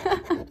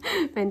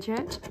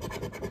 Fenchurch.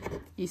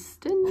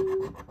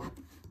 Euston.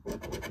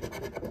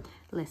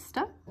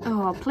 Leicester.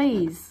 Oh,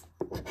 please.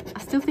 I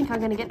still think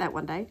I'm gonna get that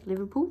one day.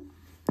 Liverpool.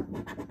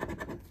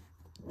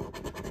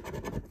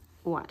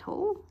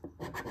 Whitehall.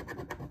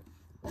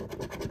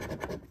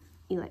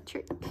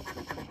 Electric.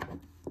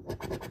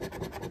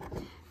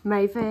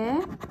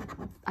 Mayfair.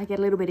 I get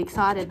a little bit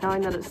excited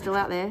knowing that it's still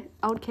out there.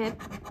 Old Kent.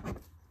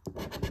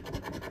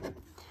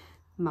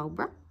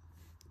 Marlborough.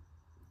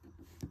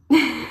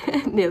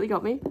 Nearly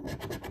got me.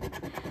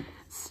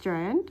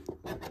 Strand.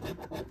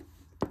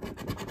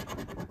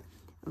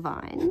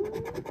 Vine.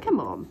 Come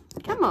on.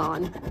 Come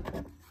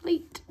on.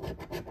 Fleet.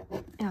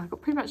 Oh, I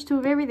got pretty much 2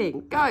 of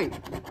everything. Go.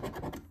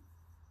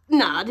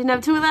 Nah, I didn't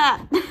have 2 of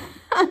that.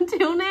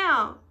 Until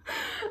now.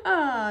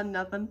 Oh,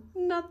 nothing.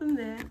 Nothing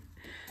there.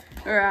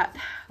 Alright,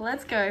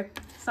 let's go.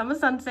 Summer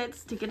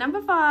Sunsets, ticket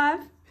number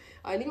 5.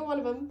 I only got 1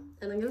 of them,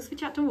 and I'm going to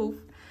switch out to Wolf.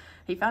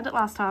 He found it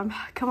last time.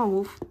 Come on,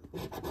 Wolf.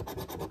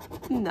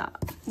 Nah,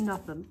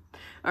 nothing.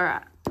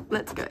 Alright,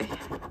 let's go.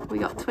 We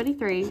got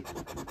 23,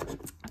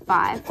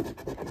 5,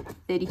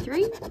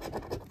 33,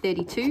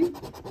 32,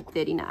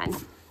 39.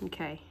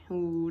 Okay.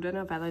 Ooh, don't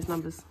know about those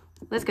numbers.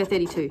 Let's go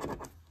 32.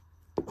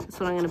 That's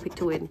what I'm going to pick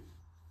to win.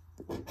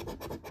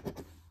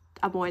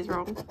 I'm always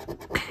wrong.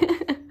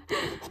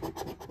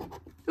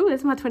 Ooh,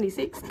 there's my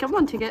 26. Come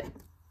on, ticket.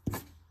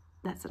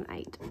 That's an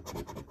 8.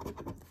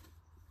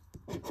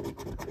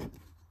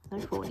 No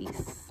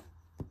 40s.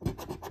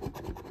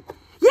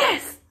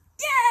 Yes!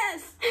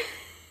 Yes!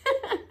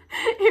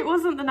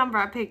 number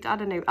I picked? I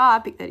don't know. Oh, I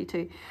picked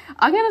 32.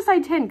 I'm going to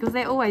say 10 because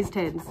they're always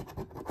 10s.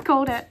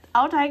 Called it.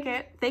 I'll take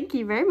it. Thank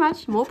you very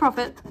much. More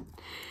profit.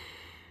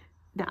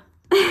 Nah.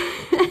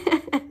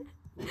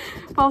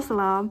 False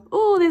alarm.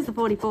 Oh, there's the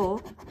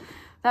 44.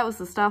 That was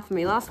the star for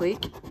me last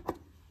week.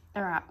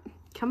 All right.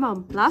 Come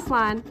on. Last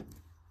line.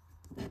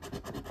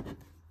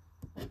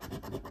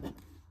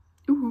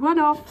 Ooh, one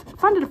off.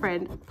 Funded a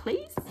friend.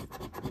 Please?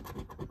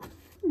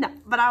 No,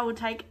 but I will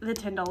take the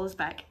 $10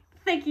 back.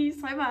 Thank you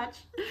so much.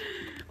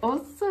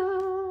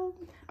 Awesome.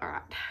 All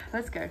right,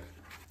 let's go.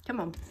 Come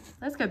on,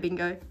 let's go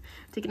bingo.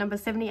 Ticket number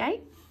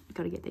 78.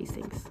 Got to get these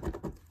things.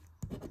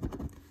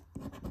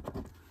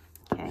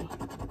 Okay.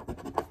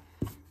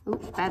 Ooh,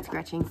 bad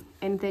scratching.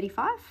 N35.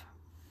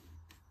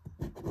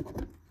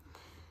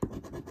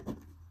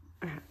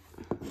 All right.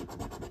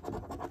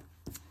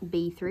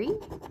 B3.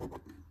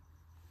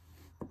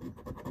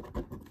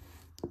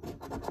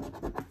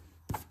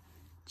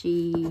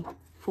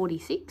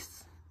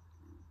 G46.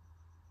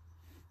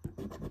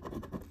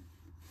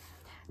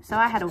 So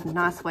I had a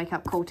nice wake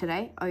up call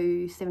today,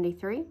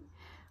 073.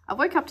 I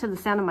woke up to the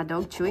sound of my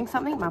dog chewing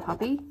something, my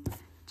puppy,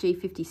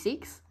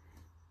 G56.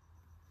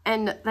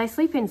 And they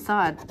sleep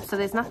inside, so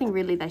there's nothing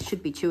really they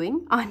should be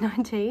chewing.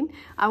 I-19.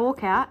 I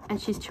walk out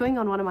and she's chewing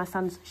on one of my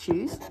son's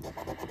shoes.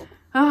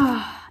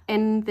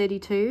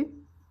 N32.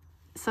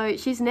 So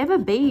she's never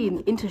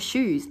been into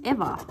shoes,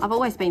 ever. I've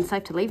always been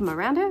safe to leave them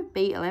around her,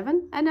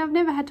 B11, and I've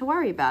never had to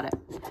worry about it.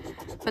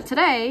 But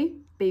today,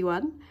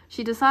 B1,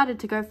 she decided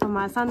to go for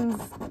my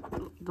son's,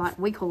 like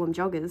we call them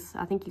joggers.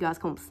 I think you guys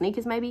call them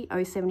sneakers maybe,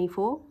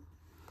 074.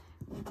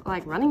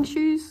 Like running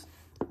shoes.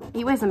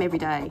 He wears them every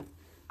day.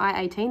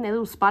 I-18, they're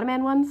little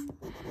Spider-Man ones.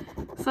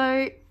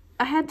 So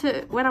I had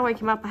to, when I woke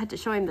him up, I had to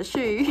show him the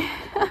shoe,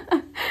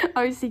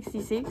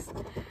 066.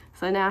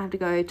 So now I have to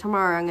go,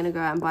 tomorrow I'm going to go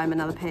out and buy him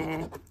another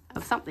pair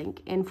of something,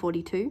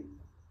 N42,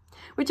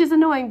 which is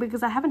annoying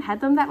because I haven't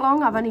had them that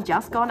long. I've only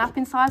just gone up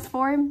in size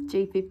for him,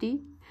 G50,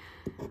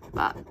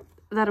 but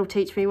that'll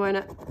teach me, won't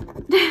it?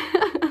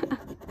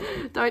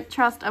 Don't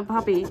trust a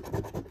puppy.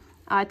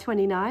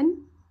 I-29.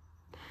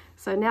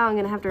 So now I'm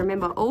going to have to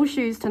remember all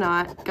shoes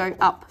tonight go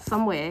up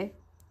somewhere,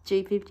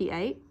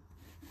 G58,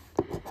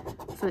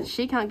 so that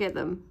she can't get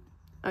them.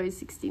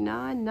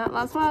 069, not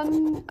last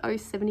one,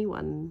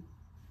 071.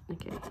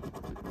 Okay.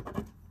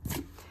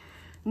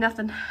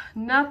 Nothing.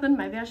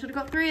 Maybe I should have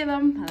got 3 of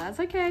them. But that's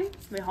okay.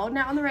 We're holding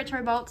out on the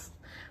retro bolts.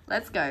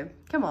 Let's go.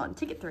 Come on,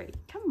 ticket 3.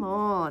 Come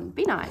on,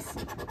 be nice.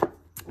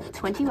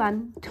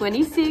 21,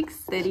 26,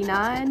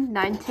 39,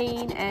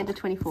 19, and a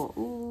 24.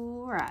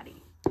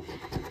 Alrighty.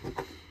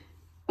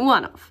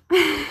 One off.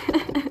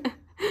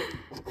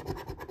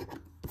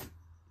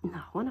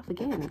 No, one off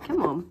again.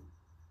 Come on.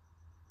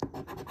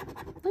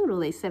 Look at all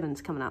these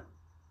 7s coming up.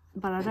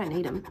 But I don't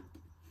need them.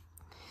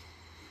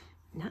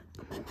 No.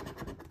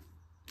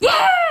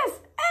 Yes!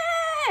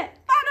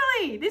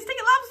 Finally! This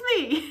ticket loves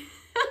me!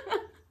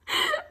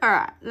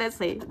 Alright, let's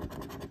see.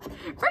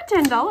 For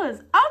 $10,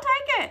 I'll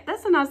take it.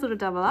 That's a nice little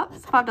double up.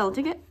 It's a $5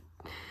 ticket.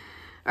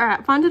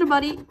 Alright, funded a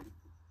buddy.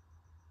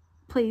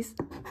 Please.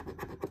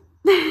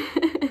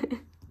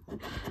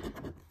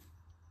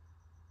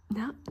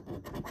 No.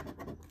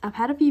 I've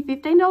had a few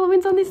 $15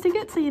 wins on this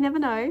ticket, so you never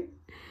know.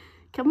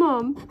 Come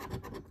on.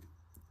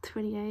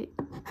 28.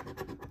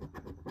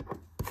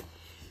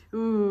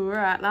 Ooh,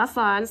 alright, last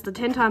line. It's the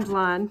 10 times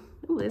line.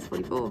 Ooh, there's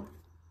 44.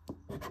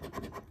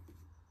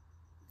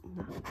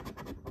 No.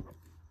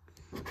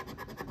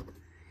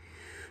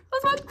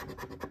 Last one.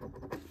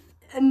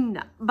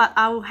 No, but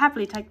I will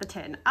happily take the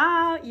 10.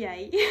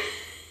 Yay.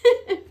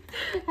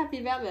 Happy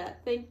about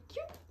that. Thank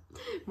you.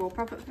 More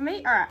profit for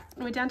me. Alright,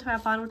 we're down to our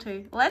final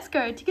 2. Let's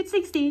go. Ticket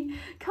 60.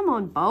 Come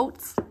on,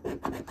 bolts.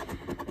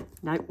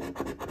 Nope.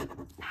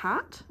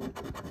 Heart.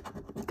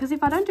 Because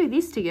if I don't do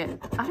this ticket,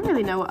 I don't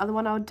really know what other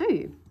one I would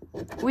do.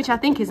 Which I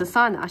think is a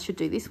sign that I should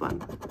do this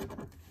one.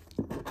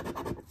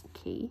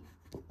 Key.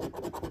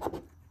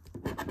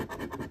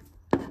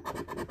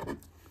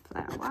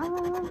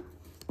 Flower.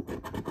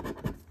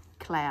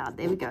 Cloud.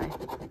 There we go.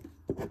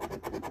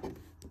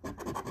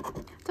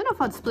 Don't know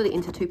if I'd split it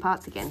into 2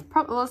 parts again.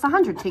 Well, it's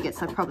 100 tickets,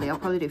 so I'll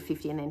probably do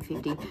 50 and then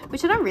 50,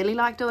 which I don't really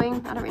like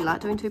doing. I don't really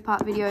like doing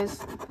 2-part videos,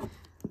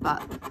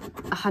 but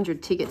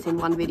 100 tickets in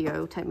one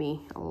video will take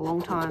me a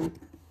long time.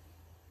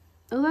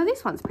 Although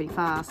this one's pretty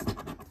fast.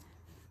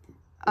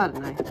 I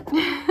don't know.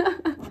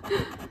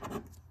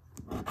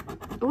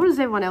 What does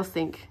everyone else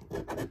think?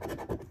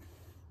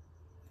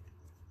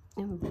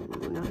 Ooh,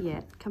 not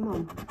yet. Come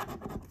on.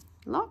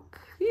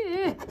 Lock.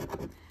 Yeah.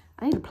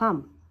 I need a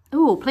plum.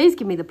 Oh, please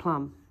give me the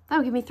plum.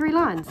 That'll give me 3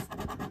 lines.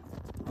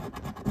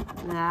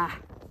 Nah,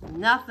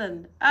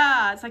 nothing.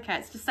 It's okay.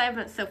 It's just saving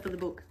itself for the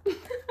book.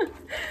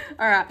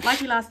 All right,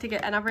 lucky last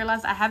ticket, and I've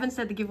realized I haven't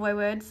said the giveaway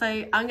word, so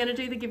I'm going to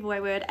do the giveaway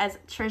word as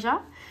treasure.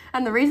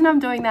 And the reason I'm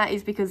doing that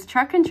is because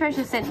Truck and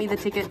Treasure sent me the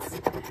tickets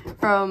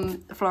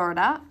from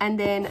Florida, and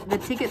then the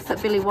tickets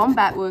that Billy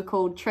Wombat were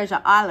called Treasure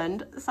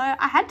Island, so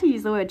I had to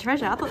use the word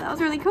treasure. I thought that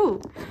was really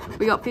cool.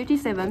 We got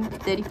 57,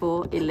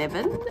 34,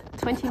 11,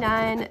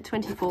 29,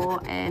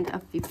 24, and a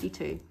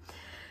 52.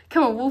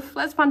 Come on, Wolf.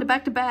 Let's find a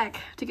back-to-back.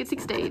 Ticket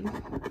 16.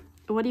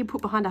 What do you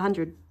put behind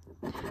 100?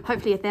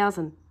 Hopefully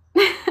 1,000.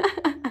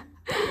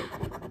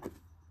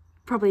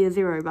 Probably a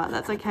 0, but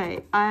that's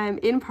okay. I'm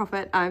in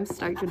profit. I'm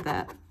stoked with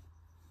that.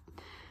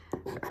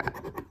 Right.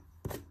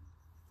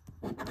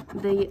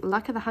 The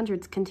luck of the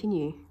hundreds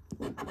continue.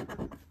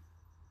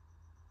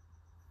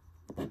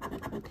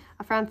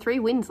 I found 3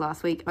 wins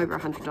last week over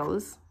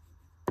 $100.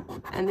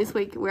 And this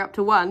week we're up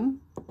to 1.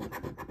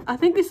 I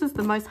think this is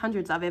the most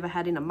hundreds I've ever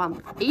had in a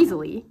month.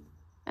 Easily.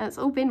 And it's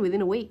all been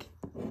within a week.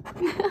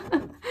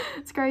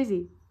 It's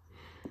crazy.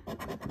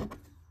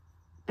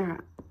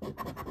 Alright.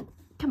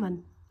 Come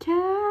on.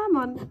 Come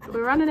on.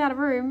 We're running out of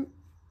room.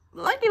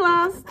 Lucky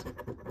last.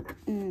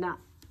 Nah.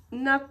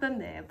 Nothing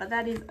there. But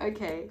that is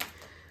okay.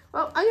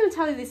 Well, I'm going to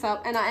tally this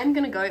up and I am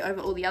going to go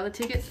over all the other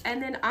tickets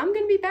and then I'm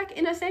going to be back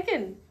in a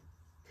second.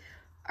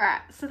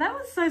 Alright, so that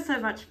was so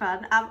much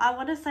fun. I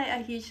want to say a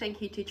huge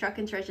thank you to Truck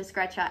and Treasure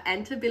Scratcher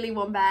and to Billy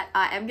Wombat.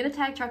 I am going to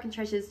tag Truck and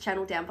Treasure's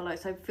channel down below,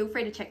 so feel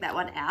free to check that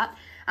one out.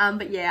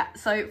 But yeah,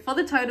 so for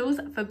the totals,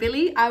 for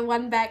Billy, I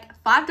won back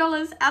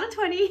 $5 out of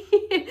 20.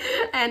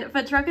 And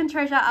for Truck and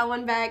Treasure, I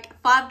won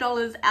back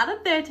 $5 out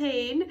of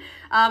 13.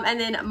 And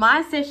then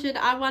my session,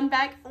 I won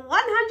back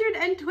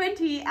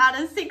 120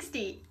 out of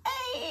 60.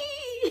 Hey!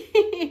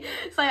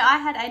 So I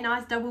had a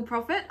nice double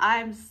profit.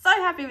 I'm so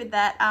happy with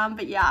that.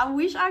 But yeah, I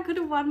wish I could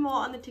have won more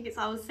on the tickets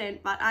I was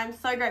sent, but I'm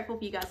so grateful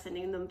for you guys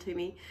sending them to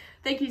me.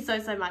 Thank you so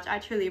much. I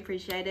truly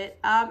appreciate it.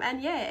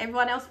 And yeah,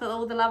 everyone else, for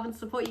all the love and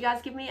support you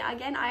guys give me,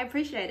 again, I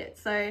appreciate it.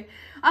 So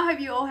I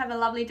hope you all have a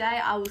lovely day.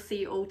 I will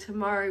see you all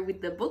tomorrow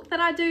with the book that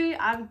I do.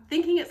 I'm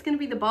thinking it's going to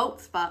be the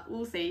bolts, but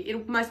we'll see.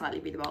 It'll most likely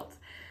be the bolts.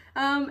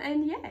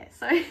 And yeah,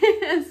 so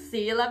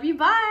see you, love you,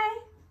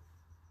 bye.